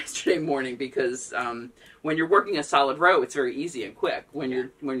it did yesterday morning because when you're working a solid row, it's very easy and quick. When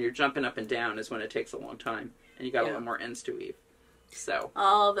you're jumping up and down is when it takes a long time, and you got a lot more ends to weave. So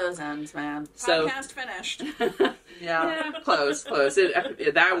all those ends, man. Podcast finished. Yeah. Close.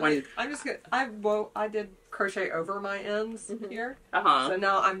 That one. I'm just gonna. I did crochet over my ends here, so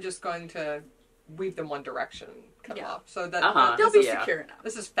now I'm just going to weave them one direction, cut them off, so that They'll be secure enough.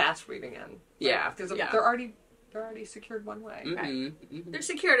 This is fast weaving in. Yeah, because they're already secured one way. Right. Mm-hmm. They're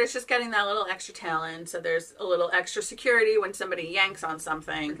secured. It's just getting that little extra tail in, so there's a little extra security when somebody yanks on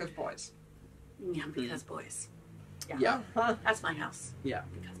something. Because boys. Yeah, because boys. Yeah. That's my house. Yeah.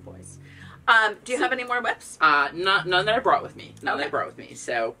 Because boys. Do you have any more whips? None that I brought with me. None that I brought with me.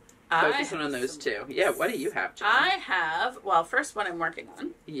 So focusing on those two. Yeah. What do you have, Jen? I have. Well, first one I'm working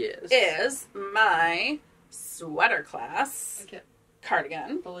on is my sweater class cardigan. I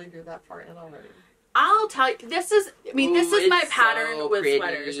can't believe you're that far in already. I'll tell you, this is my pattern so with pretty.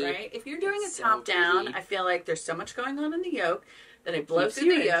 sweaters, right? If you're doing It's a top so down, pretty. I feel like there's so much going on in the yoke that I blow Keeps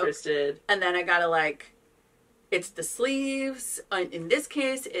through you the yoke. interested. And then I gotta it's the sleeves. In this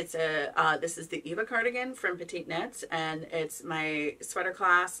case, it's this is the Eva cardigan from Petite Knits, and it's my sweater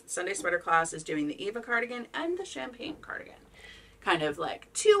class. Sunday sweater class is doing the Eva cardigan and the champagne cardigan. Kind of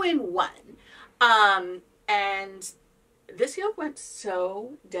 2 in 1. And this yoke went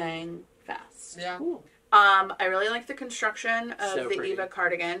so dang fast. Yeah. Cool. I really like the construction of So the pretty. Eva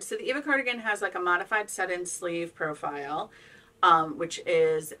cardigan. So the Eva cardigan has a modified set-in sleeve profile, which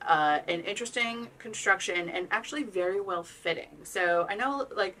is an interesting construction and actually very well fitting. So I know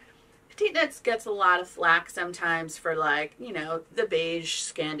Petite Knits gets a lot of flack sometimes for the beige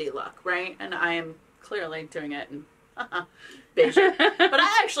Scandi look, right? And I am clearly doing it in beige. But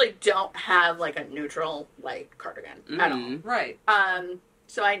I actually don't have a neutral cardigan at all. Right.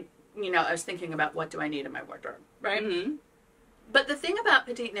 So I was thinking about what do I need in my wardrobe, right? Mm-hmm. But the thing about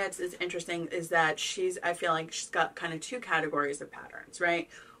Petite Knits is interesting is that I feel like she's got kind of 2 categories of patterns, right?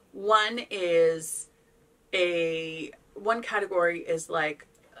 One category is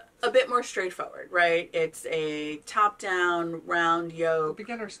a bit more straightforward, right? It's a top-down round yoke.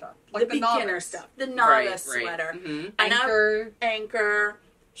 Beginner stuff. The beginner stuff. The novice sweater. Mm-hmm. Anchor.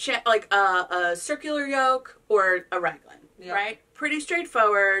 A circular yoke or a raglan, right? Pretty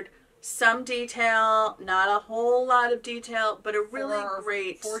straightforward. Some detail, not a whole lot of detail, but a really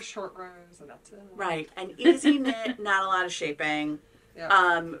great 4 short rows, and that's it. Right, an easy knit, not a lot of shaping,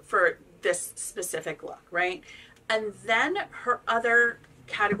 for this specific look, right? And then her other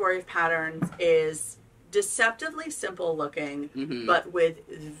category of patterns is deceptively simple looking, but with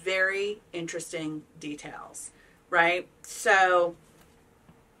very interesting details, right? So,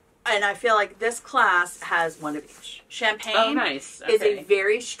 and I feel like this class has one of each. Champagne is a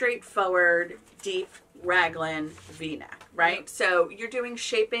very straightforward, deep raglan V-neck, right? So you're doing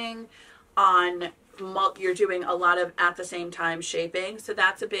shaping you're doing a lot of at the same time shaping. So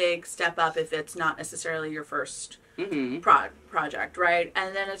that's a big step up if it's not necessarily your first project, right?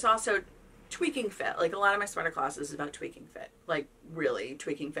 And then it's also tweaking fit. A lot of my sweater classes is about tweaking fit, really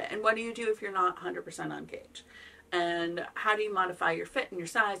tweaking fit. And what do you do if you're not 100% on gauge? And how do you modify your fit and your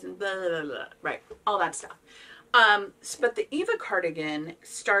size and blah, blah, blah, right? All that stuff. But the Eva cardigan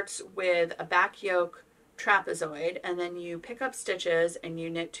starts with a back yoke trapezoid, and then you pick up stitches and you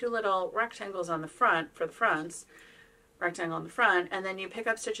knit 2 little rectangles on the front for the fronts, rectangle on the front, and then you pick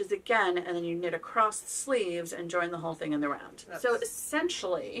up stitches again, and then you knit across the sleeves and join the whole thing in the round. So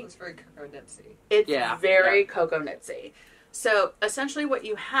essentially, it's very cocoa knitsy. It's very cocoa knitsy. So essentially what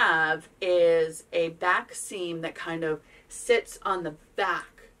you have is a back seam that kind of sits on the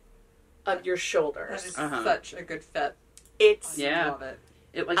back of your shoulders. That is such a good fit. I love it.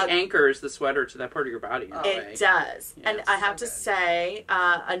 It anchors the sweater to that part of your body. It does. Yeah, and I have to say,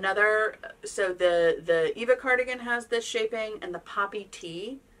 the Eva cardigan has this shaping, and the Poppy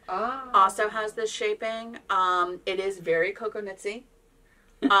Tee also has this shaping. It is very cocoa knitsy.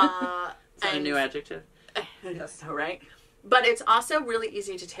 Is that a new adjective? Yes. All right. But it's also really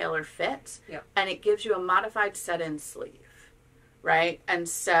easy to tailor fit. Yeah. And it gives you a modified set-in sleeve, right? And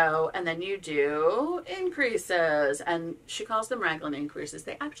then you do increases. And she calls them raglan increases.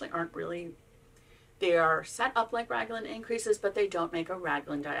 They actually aren't really, they are set up like raglan increases, but they don't make a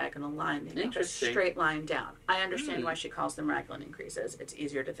raglan diagonal line. They make a straight line down. I understand why she calls them raglan increases. It's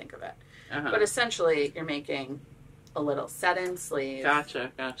easier to think of it. But essentially, you're making a little set-in sleeve.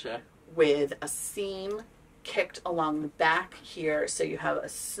 Gotcha. With a seam kicked along the back here, so you have a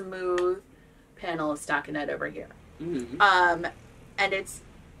smooth panel of stockinette over here. And it's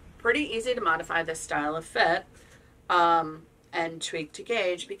pretty easy to modify this style of fit and tweak to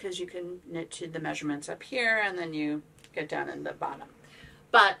gauge, because you can knit to the measurements up here and then you get down in the bottom.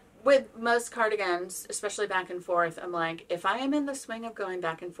 But with most cardigans, especially back and forth, I'm like, if I am in the swing of going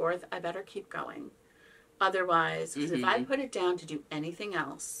back and forth, I better keep going. Otherwise, because if I put it down to do anything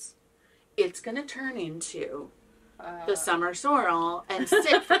else, it's going to turn into the summer Sorrel and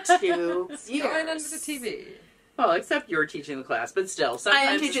sit for 2 years. Going under the TV. Well, except you're teaching the class, but still, sometimes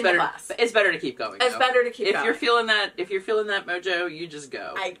I am teaching it's better, the class. It's better to keep going. It's better to keep going. If you're feeling that mojo, you just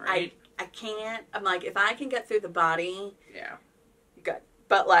go. I can't. I'm like, if I can get through the body, yeah, good.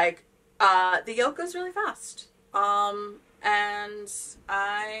 But like, the yoke goes really fast. And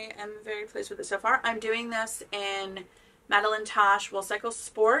I am very pleased with it so far. I'm doing this in Madeline Tosh Wool Cycle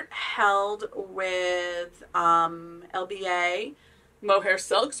Sport, held with LBA Mohair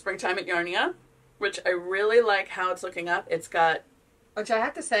Silk Springtime at Yarnia, which I really like how it's looking up. It's got... Which I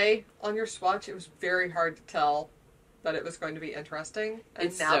have to say, on your swatch, it was very hard to tell that it was going to be interesting. And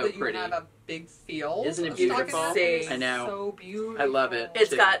it's now so that you pretty. have a big field, isn't it beautiful? I know. So beautiful. I love it.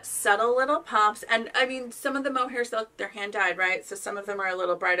 It's got subtle little pops, and I mean, some of the mohair silk, they're hand dyed, right? So some of them are a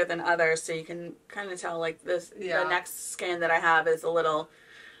little brighter than others, so you can kind of tell, like, this, the next skein that I have is a little,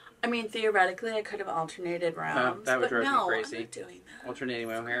 I mean, theoretically, I could have alternated rounds, that would but drive me no, crazy. I'm not doing that. Alternating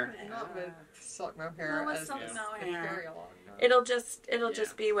mohair. Not with silk mohair. Not with as silk it's mohair. very long. It'll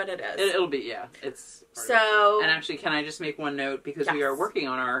just be what it is. It'll be, it's so. And actually, can I just make one note? Because we are working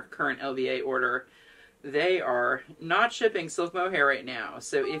on our current LVA order. They are not shipping silk mohair right now.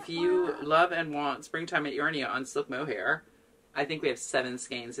 So if you love and want Springtime at Yarnia on silk mohair, I think we have 7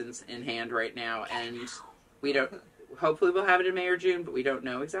 skeins in hand right now. And we don't, hopefully we'll have it in May or June, but we don't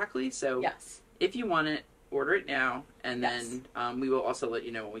know exactly. So if you want it, order it now. And then we will also let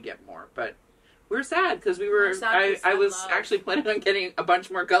you know when we get more. But we're sad because I was actually planning on getting a bunch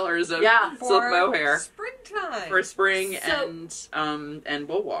more colors of silk mohair springtime for spring and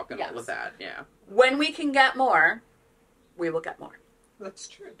wool walk and all of that. Yeah. When we can get more, we will get more. That's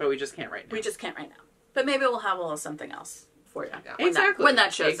true. But we just can't right now. We just can't right now. But maybe we'll have a little something else for you. Yeah. When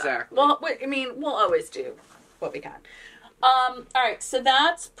that shows up. Well, I mean, we'll always do what we can. All right, so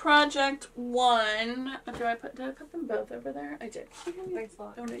that's project 1. Did I put them both over there? I did. Thanks a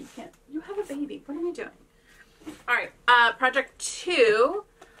lot. Oh, no, you can't. You have a baby. What are you doing? All right, project 2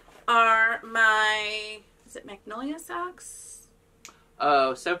 are my, is it magnolia socks?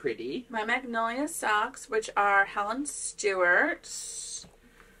 Oh, so pretty. My magnolia socks, which are Helen Stewart's.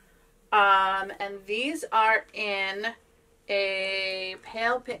 And these are in a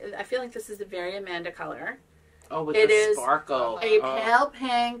pale, I feel like this is a very Amanda color. Oh, with the sparkle. A pale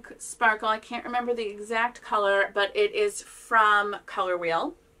pink sparkle. I can't remember the exact color, but it is from Color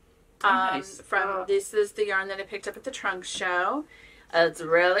Wheel. Nice. This is the yarn that I picked up at the trunk show. It's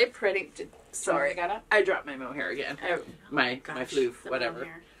really pretty. Sorry, I dropped my mohair again. Oh, my floof, whatever.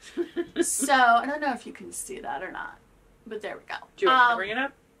 So I don't know if you can see that or not, but there we go. Do you want me to bring it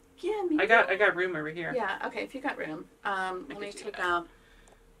up? Yeah, maybe. I got room over here. Yeah. Okay, if you got room, let me take out.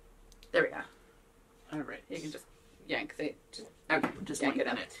 There we go. All right. You can just yank the. Just yank yank it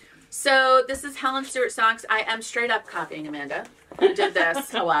out. it. So this is Helen Stewart socks. I am straight up copying Amanda, who did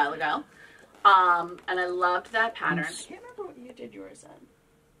this a while ago, and I loved that pattern. I can't remember what you did yours in.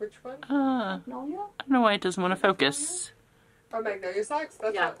 Which one? Magnolia? I don't know why it doesn't want to focus. Oh, magnolia socks.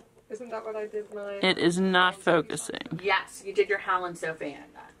 That's isn't that what I did mine? It is not focusing. Yes, you did your Helen Sophie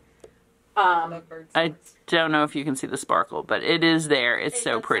and that. I don't know if you can see the sparkle, but it is there. It's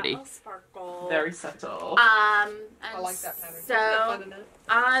so pretty. Sparkle. Very subtle. I like that pattern. So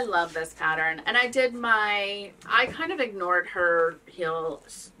I love this pattern, and I kind of ignored her heel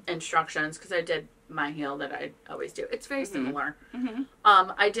instructions because I did my heel that I always do. It's very similar.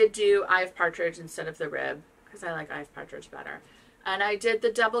 I did do Eye of Partridge instead of the rib because I like Eye of Partridge better. And I did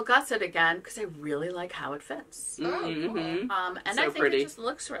the double gusset again because I really like how it fits. Oh, cool. And so I think pretty. It just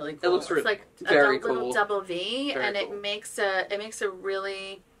looks really cool. It looks it's like very a little cool. double V, Very and cool. it makes a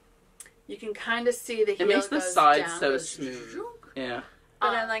really. You can kind of see the heel. It makes the goes sides down, so goes smooth. zook. Yeah.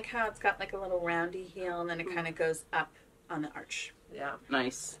 But I like how it's got like a little roundy heel, and then it kind of goes up on the arch. Yeah.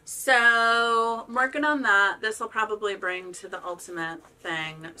 Nice. So I'm working on that. This will probably bring to the ultimate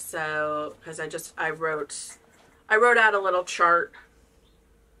thing. So because I wrote out a little chart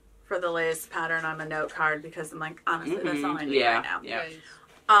for the lace pattern on a note card because I'm like, honestly, that's all I need right now. Yeah.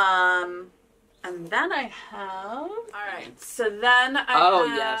 And then I have, all right, so then I have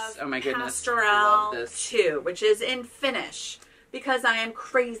yes. Oh my goodness. Pastoral Love this. 2, which is in finish because I am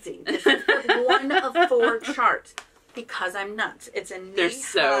crazy. This is the 1 of 4 chart because I'm nuts. It's a knee-high They're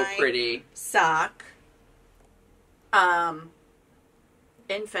so pretty. sock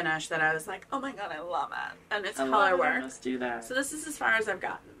in finish that I was like, oh my god, I love it. And it's color work. Let's do that. So this is as far as I've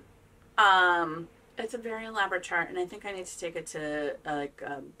gotten. It's a very elaborate chart, and I think I need to take it to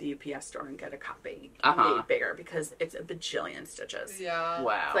the UPS store and get a copy made bigger because it's a bajillion stitches. Yeah.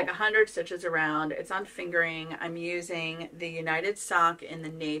 Wow. It's like 100 stitches around. It's on fingering. I'm using the United sock in the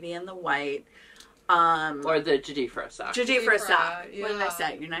navy and the white. Or the Jadifra sock. Jadifra sock. yeah. What did I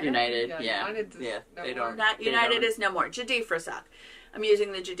say? United? United, Yeah, yeah. United's Yeah, no they more. don't. Not They United don't. is no more. Jadifra sock. I'm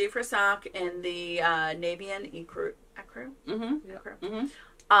using the Jadifra sock in the Navian Ecru. Mm-hmm. Ecru. Mm-hmm.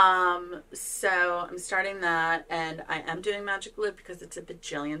 So I'm starting that, and I am doing magic loop because it's a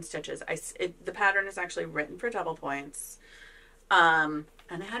bajillion stitches. The pattern is actually written for double points. And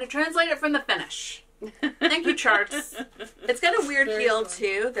I had to translate it from the Finnish. Thank you, charts. It's got a weird Very heel fun.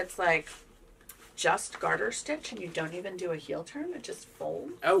 too. That's like just garter stitch, and you don't even do a heel turn. It just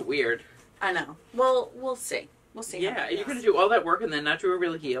folds. Oh, weird. I know. Well, we'll see. We'll see. how Yeah, that you're goes. going to do all that work and then not do a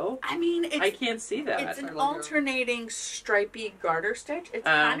real heel? I mean, I it's can't see that. it's I an love it. alternating stripy garter stitch. It's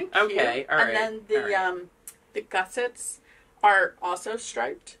kind of cute. okay, all right, And then the all right. The gussets are also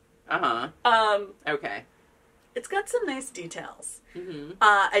striped. Uh-huh. Okay. It's got some nice details. Mm-hmm.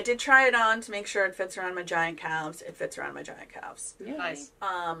 I did try it on to make sure it fits around my giant calves. It fits around my giant calves. Yeah. Nice.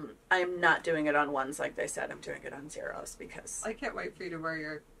 I'm not doing it on ones like they said. I'm doing it on zeros because I can't wait for you to wear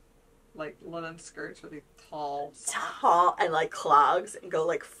your like linen skirts with the tall socks. tall. I like clogs and go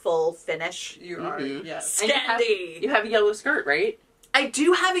like full finish. You are, Mhm. yes. And Scandy. you have a yellow skirt, right? I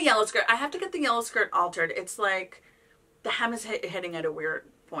do have a yellow skirt. I have to get the yellow skirt altered. It's like the hem is hitting at a weird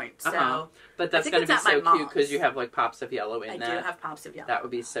point. So Uh-huh. But that's think going to be it's at so my cute because you mom's. have like pops of yellow in I that. do have pops of yellow. That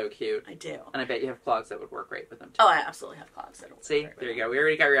would be so cute. I do. And I bet you have clogs that would work great with them too. Oh, I absolutely have clogs. That'll work See, very there you well. go. We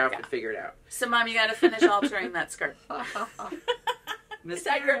already got your outfit Yeah. figured out. So, Mom, you got to finish altering that skirt. It's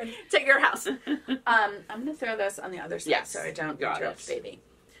at your house. I'm gonna throw this on the other side Yes, so I don't got interrupt it. baby.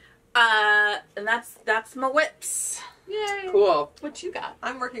 And that's my whips. Yay! Cool. What you got?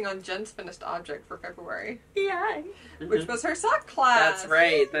 I'm working on Jen's finished object for February, Yay! which was her sock class. That's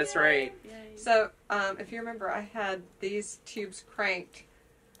right. That's right. So, if you remember, I had these tubes cranked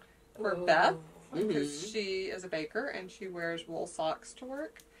for Beth because Mhm. she is a baker and she wears wool socks to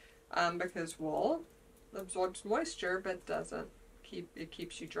work because wool absorbs moisture but doesn't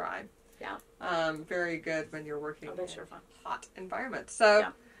keeps you dry. Yeah. Very good when you're working Oh, in those are fun. hot environments.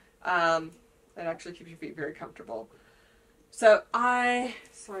 So, it actually keeps your feet very comfortable. So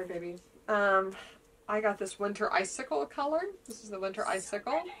sorry, baby. I got this winter icicle color. This is the winter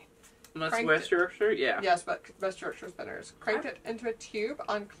icicle. And that's Cranked West Yorkshire? Yeah. Yes, but West Yorkshire spinners. Cranked it into a tube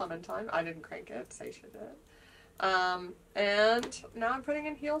on Clementine. I didn't crank it. Seisha did. And now I'm putting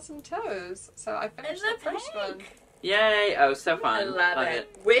in heels and toes. So I finished the first one. Yay. Oh, so fun. I love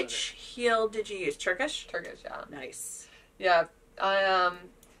it. Which heel did you use? Turkish? Turkish, yeah. Nice. Yeah.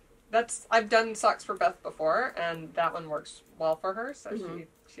 I've done socks for Beth before, and that one works well for her, so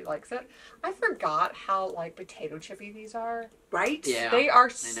she likes it. I forgot how like potato chippy these are. Right? Yeah. They are I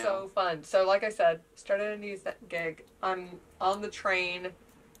so know. fun. So like I said, started a new gig. I'm on the train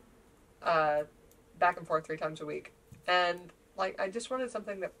back and forth 3 times a week. And like I just wanted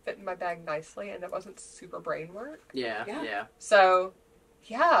something that fit in my bag nicely and that wasn't super brain work. Yeah. Yeah. Yeah. So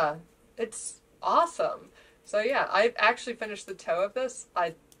yeah, it's awesome. So yeah, I actually finished the toe of this.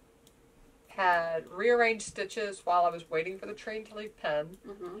 I had rearranged stitches while I was waiting for the train to leave Penn.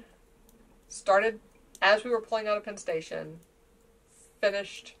 Mm-hmm. Started as we were pulling out of Penn Station.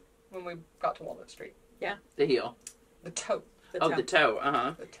 Finished when we got to Walnut Street. The heel. The toe. The Oh, toe. the toe.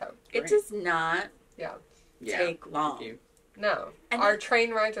 Uh-huh. The toe. It Great. does not Yeah. Yeah. take long. Thank you. No. And Our it-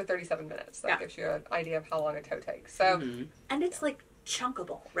 train rides are 37 minutes. That Yeah. gives you an idea of how long a toe takes. So, Mhm. And it's like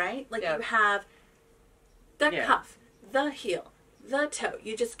chunkable, right? Like Yeah. you have the Yeah. cuff, the heel, the toe.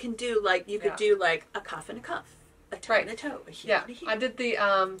 You just can do like, you could Yeah. do like a cuff and a cuff, a toe Right. and a toe, a heel yeah. and a heel. I did the,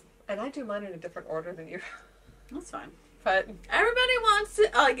 and I do mine in a different order than you. That's fine. But, Everybody wants to,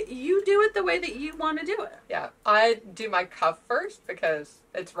 like, you do it the way that you want to do it. yeah. I do my cuff first because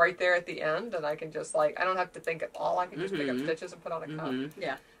it's right there at the end and I can just, like, I don't have to think at all. I can just pick up Mhm. stitches and put on a cuff. Mhm.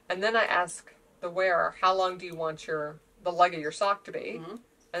 Yeah. And then I ask the wearer, how long do you want the leg of your sock to be? Mhm.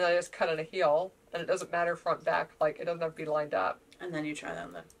 And then I just cut in a heel, and it doesn't matter front, back, like, it doesn't have to be lined up. And then you try that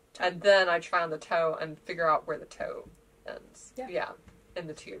on the toe. And then I try on the toe and figure out where the toe ends. Yeah. In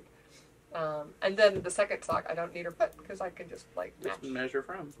the tube. And then the second sock, I don't need her foot because I can just, like, match. Just measure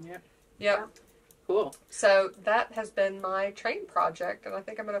from. Yeah. Yep. Cool. So that has been my train project, and I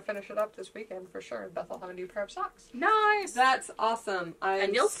think I'm going to finish it up this weekend for sure. Beth will have a new pair of socks. Nice. That's awesome.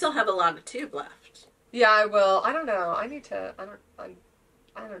 And you'll still have a lot of tube left. Yeah, I will. I don't know. I need to. I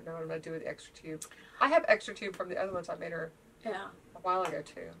don't know what I'm gonna do with the extra tube. I have extra tube from the other ones I made her Yeah. a while ago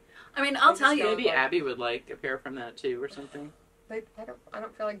too. I mean, I'll I'm tell just you. going Maybe like- Abby would like a pair from that too or something. I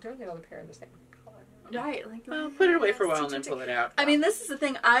don't feel like doing another pair in the same color. Right. Like, Well, put it away for a while and then pull it out. I mean, this is the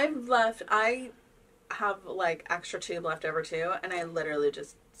thing. I have like extra tube left over too, and I literally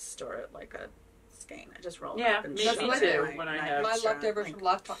just store it like a skein. I just roll it Yeah, up and me shove it too, in when I my have- My extra, leftovers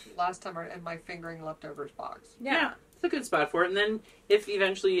like- from last time are in my fingering leftovers box. Yeah. It's a good spot for it. And then if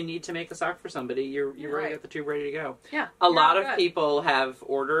eventually you need to make a sock for somebody, you're already Right. got the tube ready to go. Yeah. A lot You're of good. people have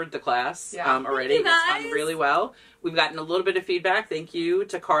ordered the class Yeah. already. Thank you, It's gone guys. really well. We've gotten a little bit of feedback. Thank you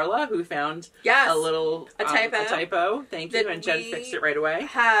to Carla, who found Yes. a little A typo. a typo. Thank you. That And Jen we fixed it right away.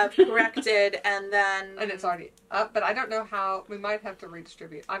 have corrected, and then And it's already up, but I don't know how. We might have to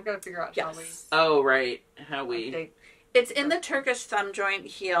redistribute. I've got to figure out how we yes. Oh, right. How we... update. It's in the Turkish thumb joint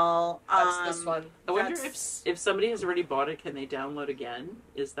heel. That's this one. I wonder That's- if somebody has already bought it, can they download again?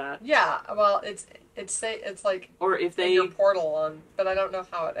 Is that... Yeah, well, it's like Or if in they... your portal on, but I don't know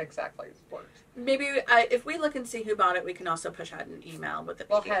how it exactly works. Maybe if we look and see who bought it, we can also push out an email with the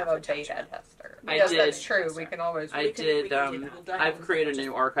We'll PDF have a attachment. beta tester. I Yes, did. that's true. We can always. I we can did. do that. I've created a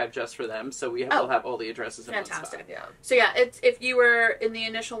new archive just for them, so we'll have all the addresses in one Fantastic. spot. Yeah. So yeah, it's if you were in the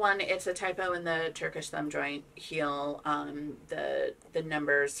initial one, it's a typo in the Turkish thumb joint heel. The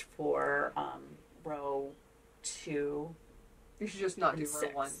numbers for row 2. You should just not do and row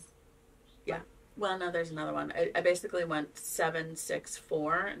 6. 1. Yeah. Well, no, there's another one. I basically went 7, 6,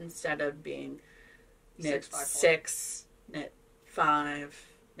 4 instead of being knit 6, 5, 4. 6, knit 5,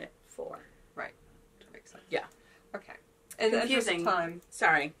 knit 4. Right. That makes sense. Yeah. Okay. And then Confusing. time.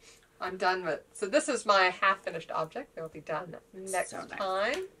 Sorry. I'm done with. So this is my half-finished object. It will be done next So nice.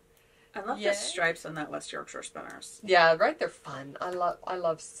 time. I love Yay. the stripes on that West Yorkshire spinners. Yeah, right. They're fun. I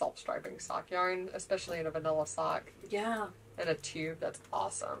love self-striping sock yarn, especially in a vanilla sock Yeah. and a tube. That's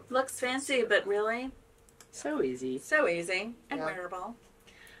awesome. Looks fancy, but really So easy. so easy and Yeah. wearable.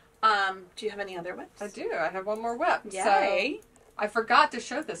 Do you have any other whips? I do. I have one more whip. Yay. So I forgot to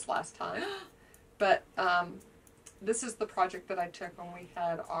show this last time, but this is the project that I took when we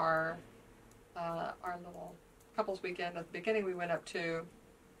had our little couples weekend. At the beginning, we went up to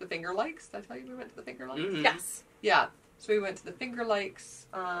the Finger Lakes. Did I tell you we went to the Finger Lakes? Mhm. Yes. Yeah. So we went to the Finger Lakes,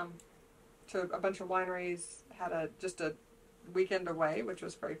 to a bunch of wineries, had just a weekend away, which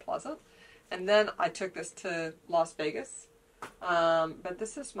was very pleasant. And then I took this to Las Vegas. But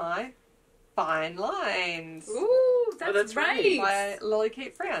this is my Fine Lines. Ooh, that's, that's right. By Lily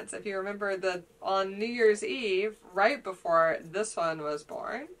Kate France. If you remember on New Year's Eve, right before this one was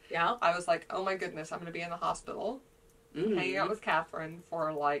born, Yeah. I was like, oh my goodness, I'm going to be in the hospital hanging out with Catherine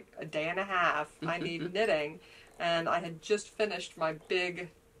for like a day and a half. I need knitting. And I had just finished my big,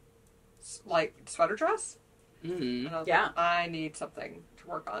 like, sweater dress. Mm-hmm. And I was Yeah. like, I need something to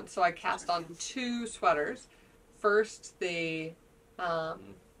work on. So I cast on 2 sweaters. First, the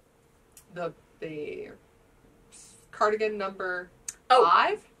cardigan number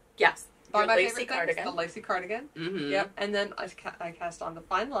 5. Yes. By Your my lacy favorite things, cardigan. the lacy cardigan. Mm-hmm. Yep. And then I cast on the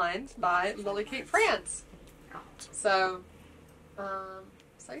Fine Lines by Lily Kate France. So,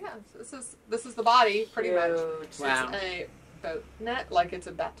 yeah, so this is the body pretty much. Cute. Wow. It's a boat net, like it's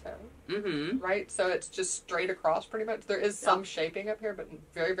a bateau, Mm-hmm. right? So it's just straight across pretty much. There is some shaping up here, but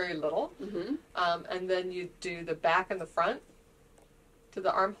very, very little. Mm-hmm. And then you do the back and the front to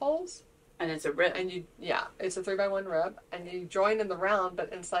the armholes. And it's a rib. And it's a 3x1 rib. And you join in the round,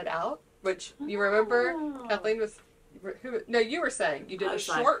 but inside out, which you remember, Oh. Kathleen you were saying you did I a was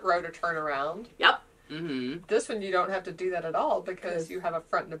like- short row to turn around. Yep. Mm-hmm. This one, you don't have to do that at all because you have a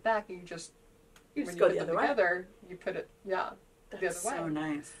front and a back. And you just You when just you go put the them other way. together, you put it the That's other way so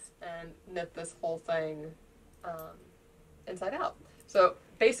nice. and knit this whole thing inside out. So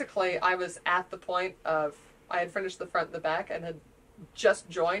basically, I was at the point of I had finished the front and the back and had just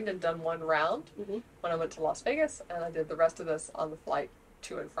joined and done one round Mhm. when I went to Las Vegas, and I did the rest of this on the flight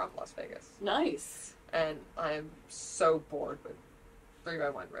to and from Las Vegas. Nice. And I am so bored with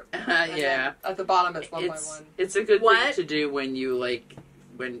 3x1 rib. And Yeah. then at the bottom, it's 1x1. It's a good What? thing to do when you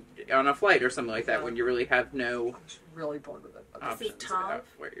when on a flight or something like that, Yeah. when you really have no I'm just really bored with it. options Taub about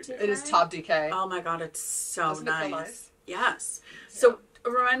where you're DK? doing. It is Taub DK. Oh my god, it's so Doesn't it feel nice. nice? Yes. So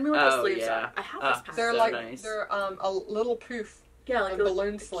remind me what the Oh, sleeves yeah. are. I have Ah. this pattern. They're So like nice. they're a little poof. Yeah, like And a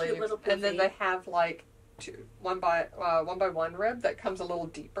balloon cute sleeves, little and then poofy. they have like 1x1 rib that comes a little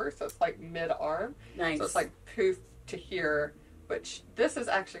deeper, so it's like mid arm, Nice. so it's like poof to here. Which this is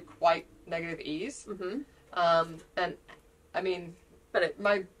actually quite negative ease, Mm-hmm. and I mean, But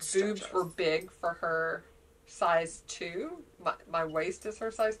my boobs stretches. were big for her size 2. My waist is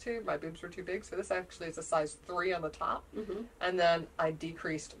her size 2. My boobs were too big, so this actually is a size 3 on the top, Mm-hmm. and then I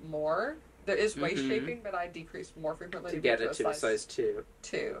decreased more. There is waist Mhm. shaping, but I decreased more frequently to get it to a size 2.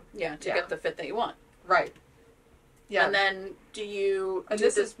 2. Yeah, to Yeah. get the fit that you want. Right. Yeah. And then do you? And do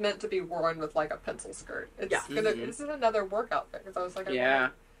this the- is meant to be worn with like a pencil skirt. It's Yeah. gonna. Mhm. This is another work outfit because I was like, Yeah.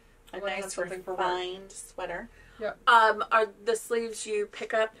 I a wanna have nice something for work. refined sweater. Yeah. Are the sleeves you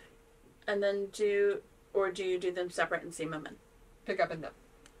pick up And then do you do them separate and seam them in? Pick up and knit.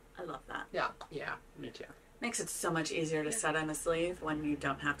 I love that. Yeah. Yeah, me too. Makes it so much easier to set in a sleeve when you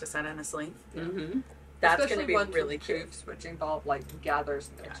don't have to set in a sleeve. Mm-hmm. That's going to be ones really with cute. hoops, which involve like gathers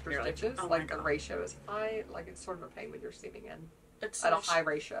and extra you're like, stitches. oh my Like the God. ratio is high. Like it's sort of a pain when you're seaming in It's at a much, high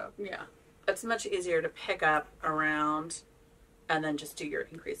ratio. yeah. It's much easier to pick up around and then just do your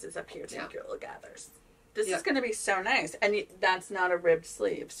increases up here to make your little gathers. This is going to be so nice. And that's not a ribbed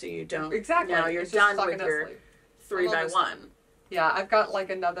sleeve, so you don't... Exactly. Now you're It's just done with stockinette your sleeve. 3x1. Yeah, I've got like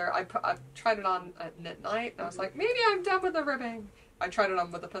another. I've tried it on at knit night, and I was like, maybe I'm done with the ribbing. I tried it on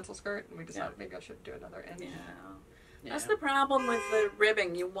with a pencil skirt, and we decided maybe I should do another inch. Yeah. That's the problem with the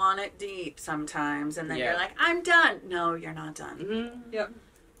ribbing. You want it deep sometimes, and then Yeah. you're like, I'm done. No, you're not done. Mm-hmm. Yep.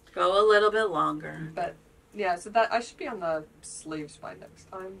 Go a little bit longer. But yeah, so that I should be on the sleeves by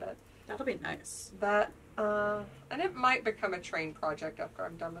next time. But That'll be nice. that and it might become a train project after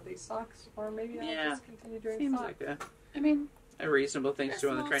I'm done with these socks, or maybe I'll just continue doing Seems socks. like I mean, a reasonable thing to do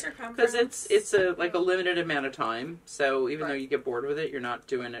on the train. Because Because it's a like a limited amount of time, so even though you get bored with it, you're not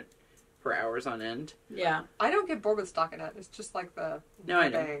doing it for hours on end. Yeah. I don't get bored with stockinette. It's just like the No, I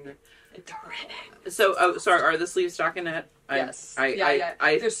know. ribbing. It's So, sorry, are the sleeves stockinette? Yes. I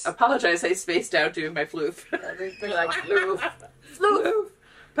There's- apologize. I spaced out doing my floof. They're Like floof. Floof.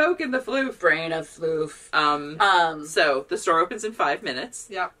 Poking the floof. Brain of floof. So the store opens in 5 minutes.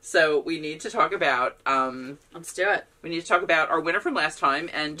 Yeah. So we need to talk about Let's do it. we need to talk about our winner from last time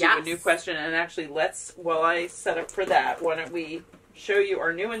and do a new question. And actually, while I set up for that, why don't we show you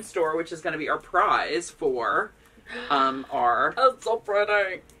our new in store, which is going to be our prize for our. That's so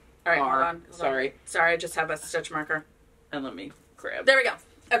pretty. All right, hold on. Sorry, I just have a stitch marker. and let me grab. There we go.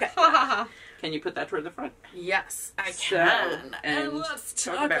 Okay. Can you put that toward the front? Yes, I So, can. and let's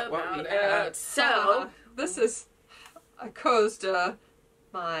talk talk about what we it. have. So, this is I caused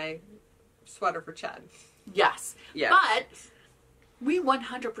my sweater for Chad. yes. Yes. But we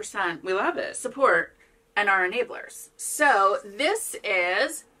 100% We love it. support and are enablers. So this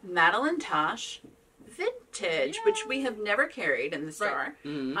is Madeline Tosh Vintage, which we have never carried in the store,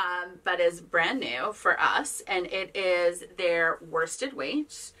 Mhm. but is brand new for us. And it is their worsted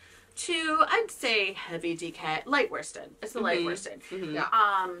weight to, I'd say, heavy DK, light worsted. It's the light worsted. Mhm.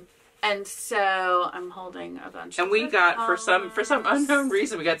 Yeah. And so I'm holding a bunch And of we got for some colors. unknown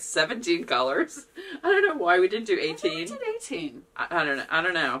reason we got 17 colors. I don't know why we didn't do I think 18. we did 18. I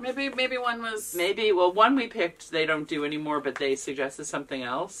don't know. Maybe one was. Maybe one we picked they don't do anymore, but they suggested something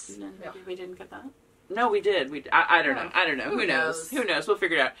else. And then maybe we didn't get that. No, we did. I don't know. I don't know. Who Who knows? Who knows? We'll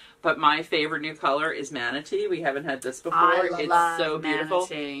figure it out. But my favorite new color is manatee. We haven't had this before. I It's love so beautiful.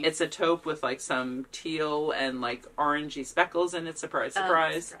 manatee. It's a taupe with like some teal and like orangey speckles in it. Surprise,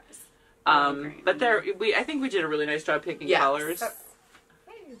 surprise. But I think we did a really nice job picking colors.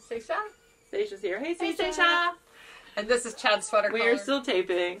 Hey, Seisha. Seisha's here. Hey, Hey, Seisha. Seisha. And this is Chad's sweater We color. are still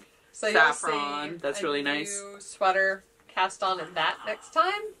taping. So you'll saffron. see That's a really nice. new sweater cast on in that next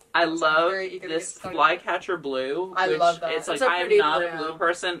time. I So I'm love very eager to this get started. flycatcher blue. I which love that. It's like It's a I'm pretty not a blue. blue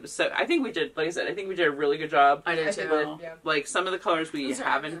person, so I think we did. Like I said, I think we did a really good job. I did I too. think yeah. Like some of the colors we Those are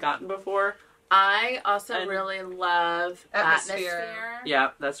haven't good. gotten before. I also And- really love Atmosphere. Atmosphere.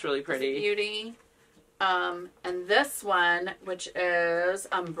 Yeah, that's really It's a pretty. beauty. And this one, which is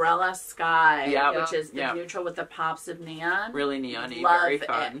Umbrella Sky, Yeah. which is the Yeah. neutral with the pops of neon. Really neon-y, Love very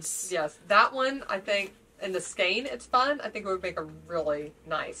fun. it. Yes, that one, I think, in the skein, it's fun. I think it would make a really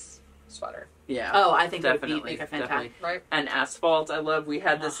nice sweater, Yeah. Oh, I think definitely. it would make a fantastic. right? And asphalt, I love. We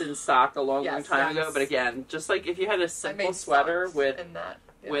had this in stock a long Yes, time ago, yes. but again, just like if you had a I simple made sweater socks with in that.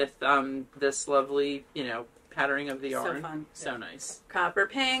 Yeah. with this lovely, patterning of the So yarn, fun. so nice. Copper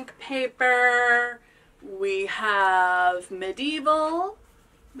pink paper. We have medieval,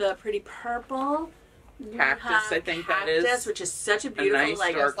 the pretty purple. We Cactus, have I think that is cactus, which is such a beautiful, nice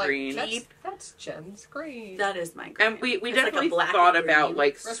like, dark Like, green. That's Jen's green. that is my green. And we It's like a definitely black thought and about green.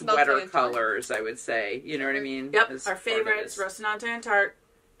 like Rosinante sweater and tart. colors, I would say. You know what I mean? Yep, As our part of favorites, this. Rosinante and Tart.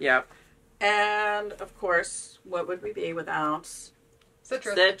 Yep. And, of course, what would we be without?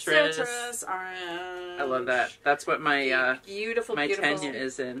 Citrus. Citrus, orange. I love that. That's what my beautiful, my beautiful Tanya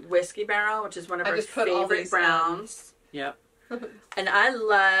is in. whiskey barrel, which is one of I our just put all favorite these browns. Yep. And I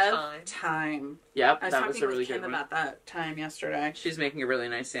love Thyme. thyme. Yep. I was That talking was a really with good Kim one. about that thyme yesterday. She's making a really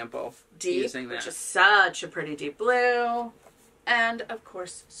nice sample Deep, using that. which is such a pretty deep blue. And of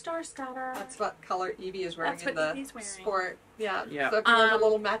course, Star Scatter. That's what color Evie is wearing. That's what Evie's wearing. Sport. Yeah. Yeah. So if you want a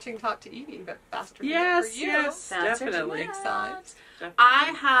little matching top to Evie, but faster Yes, for you. yes, definitely. Size. I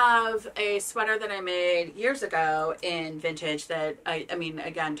have a sweater that I made years ago in vintage that, I mean,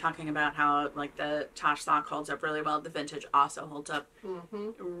 again, talking about how, like, the Tosh sock holds up really well, the vintage also holds up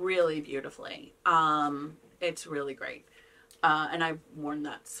really beautifully. It's really great. And I've worn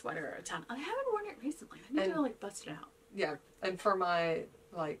that sweater a ton. I haven't worn it recently. I need to, like, bust it out. Yeah, and for my,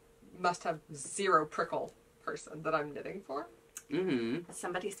 like, must-have zero prickle person that I'm knitting for.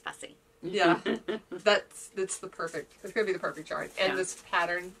 Somebody's fussy. Yeah, that's the perfect. It's gonna be the perfect yarn, and this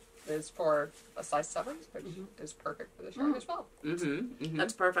pattern is for a size 7, which is perfect for this yarn as well.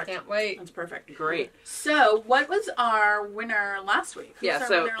 That's perfect. Can't wait. That's perfect. Great. So, what was our winner last week? Who's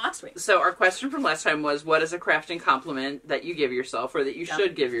our winner last week? So our question from last time was, what is a crafting compliment that you give yourself, or that you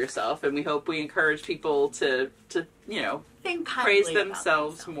should give yourself? And we hope we encourage people to you know, praise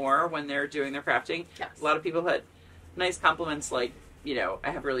themselves more when they're doing their crafting. Yes. A lot of people had nice compliments like, you know, I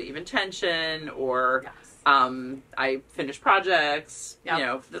have really even tension, or I finish projects. You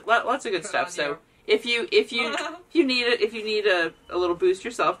know, lots of good stuff. So if you need a little boost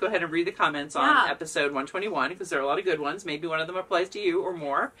yourself, go ahead and read the comments on episode 121, because there are a lot of good ones. Maybe one of them applies to you or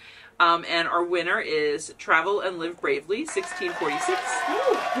more. And our winner is Travel and Live Bravely 1646,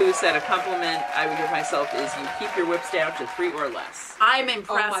 who said a compliment I would give myself is you keep your whips down to 3 or less. I'm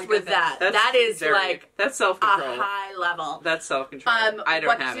impressed with that. That is that's self-control. A high level. That's self-control. I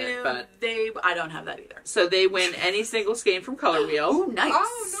don't have it, but I don't have that either. So they win any single skein from Color Wheel. Oh,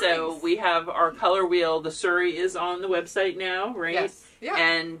 nice. So we have our Color Wheel. The Surrey is on the website now, right? Yes. Yeah.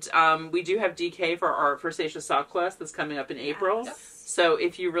 And we do have DK for our First Asia sock class that's coming up in April. Yes. So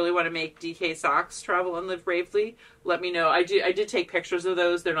if you really want to make DK socks, Travel and Live Bravely, let me know. I did take pictures of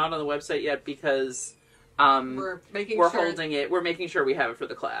those. They're not on the website yet because we're holding it. We're making sure we have it for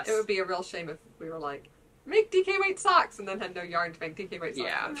the class. It would be a real shame if we were like, make DK weight socks, and then had no yarn to make DK weight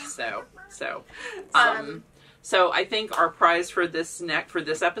socks. Yeah. So I think our prize for this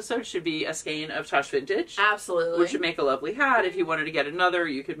episode should be a skein of Tosh Vintage. Absolutely. Which would make a lovely hat. If you wanted to get another,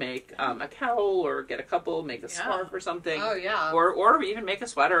 you could make a cowl, or get a couple, make a scarf or something. Oh, yeah. Or even make a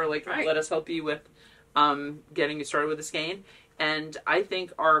sweater. Like, let us help you with getting you started with the skein. And I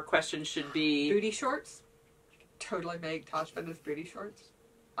think our question should be... Booty shorts? Totally make Tosh Vintage booty shorts.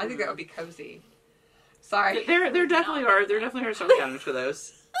 I think that would be cozy. Sorry. There definitely are. There definitely are some counters for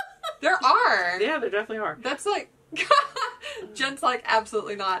those. There are. Yeah, there definitely are. That's like... Jen's like,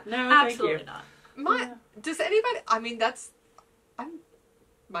 absolutely not. No, absolutely not. Does anybody... I mean, that's...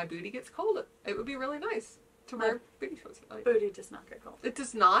 my booty gets cold. It would be really nice to wear booty shorts at night. Booty does not get cold. It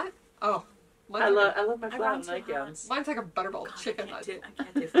does not? Oh. I love my flannel nightgowns. Mine's like a butterball chicken. I can't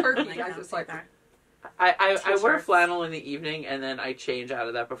do flannel turkey. I just like... I wear flannel in the evening, and then I change out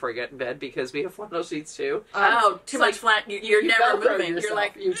of that before I get in bed, because we have flannel sheets too. Too much flannel. You're never moving. Yourself. You're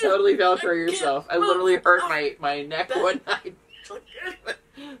like... You totally Velcro yourself. I literally hurt my neck one night.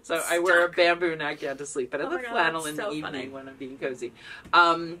 So I wear a bamboo nightgown to sleep, but I love flannel in the evening when I'm being cozy.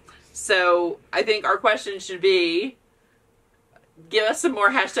 So I think our question should be... Give us some more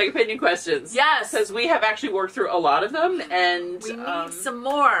 #opinion questions. Yes. Because we have actually worked through a lot of them, and... we need some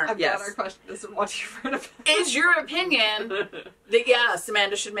more. I've got our question. This is what you've heard of. Is your opinion that, yes,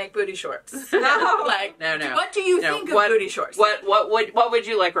 Amanda should make booty shorts? No. No. What do you think of booty shorts? What would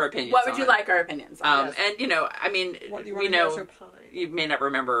you like our opinions What would you like our opinions on? And, you know, I mean, you may not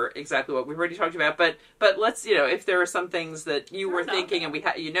remember exactly what we've already talked about, but let's, you know, if there are some things that you were thinking, and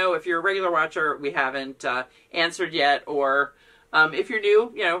if you're a regular watcher, we haven't answered yet, or... if you're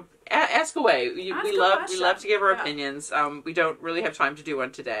new, you know, ask away. We love to give our opinions. We don't really have time to do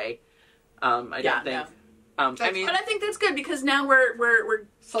one today. I don't think. No. But I think that's good, because now we're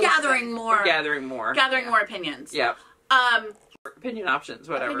gathering more. We're gathering more. Gathering more opinions. Yeah. Opinion options,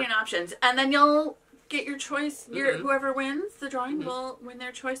 whatever. Opinion options, and then you'll get your choice. Whoever wins the drawing will win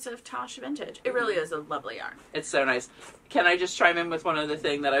their choice of Tosh Vintage. It really is a lovely yarn. It's so nice. Can I just chime in with one other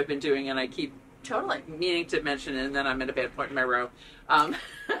thing that I've been doing, and I keep meaning to mention it, and then I'm at a bad point in my row.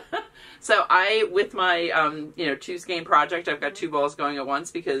 So with my, 2 skein project, I've got 2 balls going at once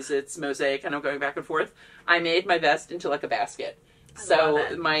because it's mosaic and I'm going back and forth. I made my vest into like a basket.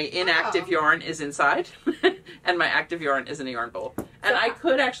 So my inactive yarn is inside, and my active yarn is in a yarn bowl. And I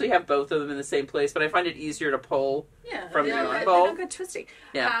could actually have both of them in the same place, but I find it easier to pull from the yarn bowl. They don't get twisty.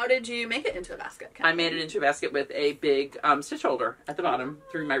 Yeah. How did you make it into a basket? I made it into a basket with a big stitch holder at the bottom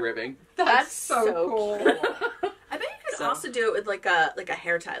through my ribbing. That's so cool. I bet you could So. also do it with like a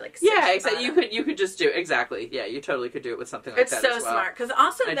hair tie, like yeah, exactly. You could just do exactly. Yeah, you totally could do it with something like it's that. So as well. smart because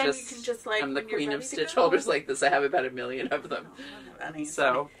also then you can just like I'm the when you're queen of ready to stitch go- holders like this. I have about 1 million of them. Oh, I don't have any.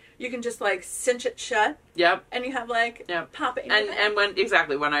 So you can just like cinch it shut. Yep. And you have like pop it in your bag. And when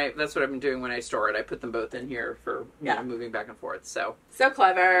that's what I've been doing when I store it. I put them both in here for you know, moving back and forth. So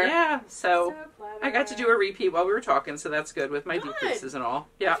clever. Yeah. So clever. I got to do a repeat while we were talking, so that's good with my decreases and all.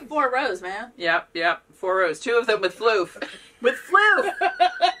 Yeah. 4 rows, man. Yep. 4 rows. 2 of them with floof. With floof.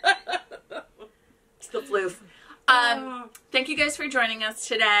 It's the floof. Thank you guys for joining us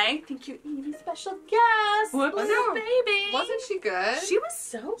today. Thank you, Amy, special guest. Whoops. Baby. Wasn't she good? She was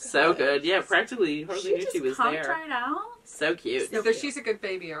so good. So good. Yeah, practically hardly knew she was there. Right out. So cute. Either she's a good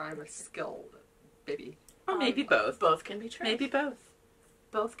baby or I'm a skilled baby. Or maybe both. Both can be true. Maybe both.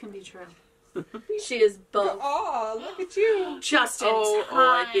 Both can be true. She is both. Oh, look at you. Just in time.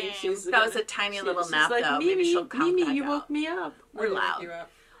 I think she's... That was a tiny little nap, like, though. Mimi, Maybe she'll come back you out. woke me up. We're loud.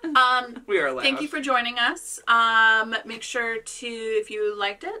 We are loud. Thank you for joining us. Make sure to, if you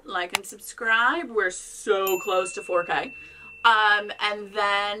liked it, like and subscribe. We're so close to 4K. And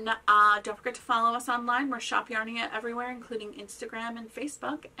then don't forget to follow us online. We're Shop Yarnia everywhere, including Instagram and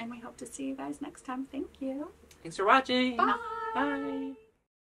Facebook. And we hope to see you guys next time. Thank you. Thanks for watching. Bye. Bye.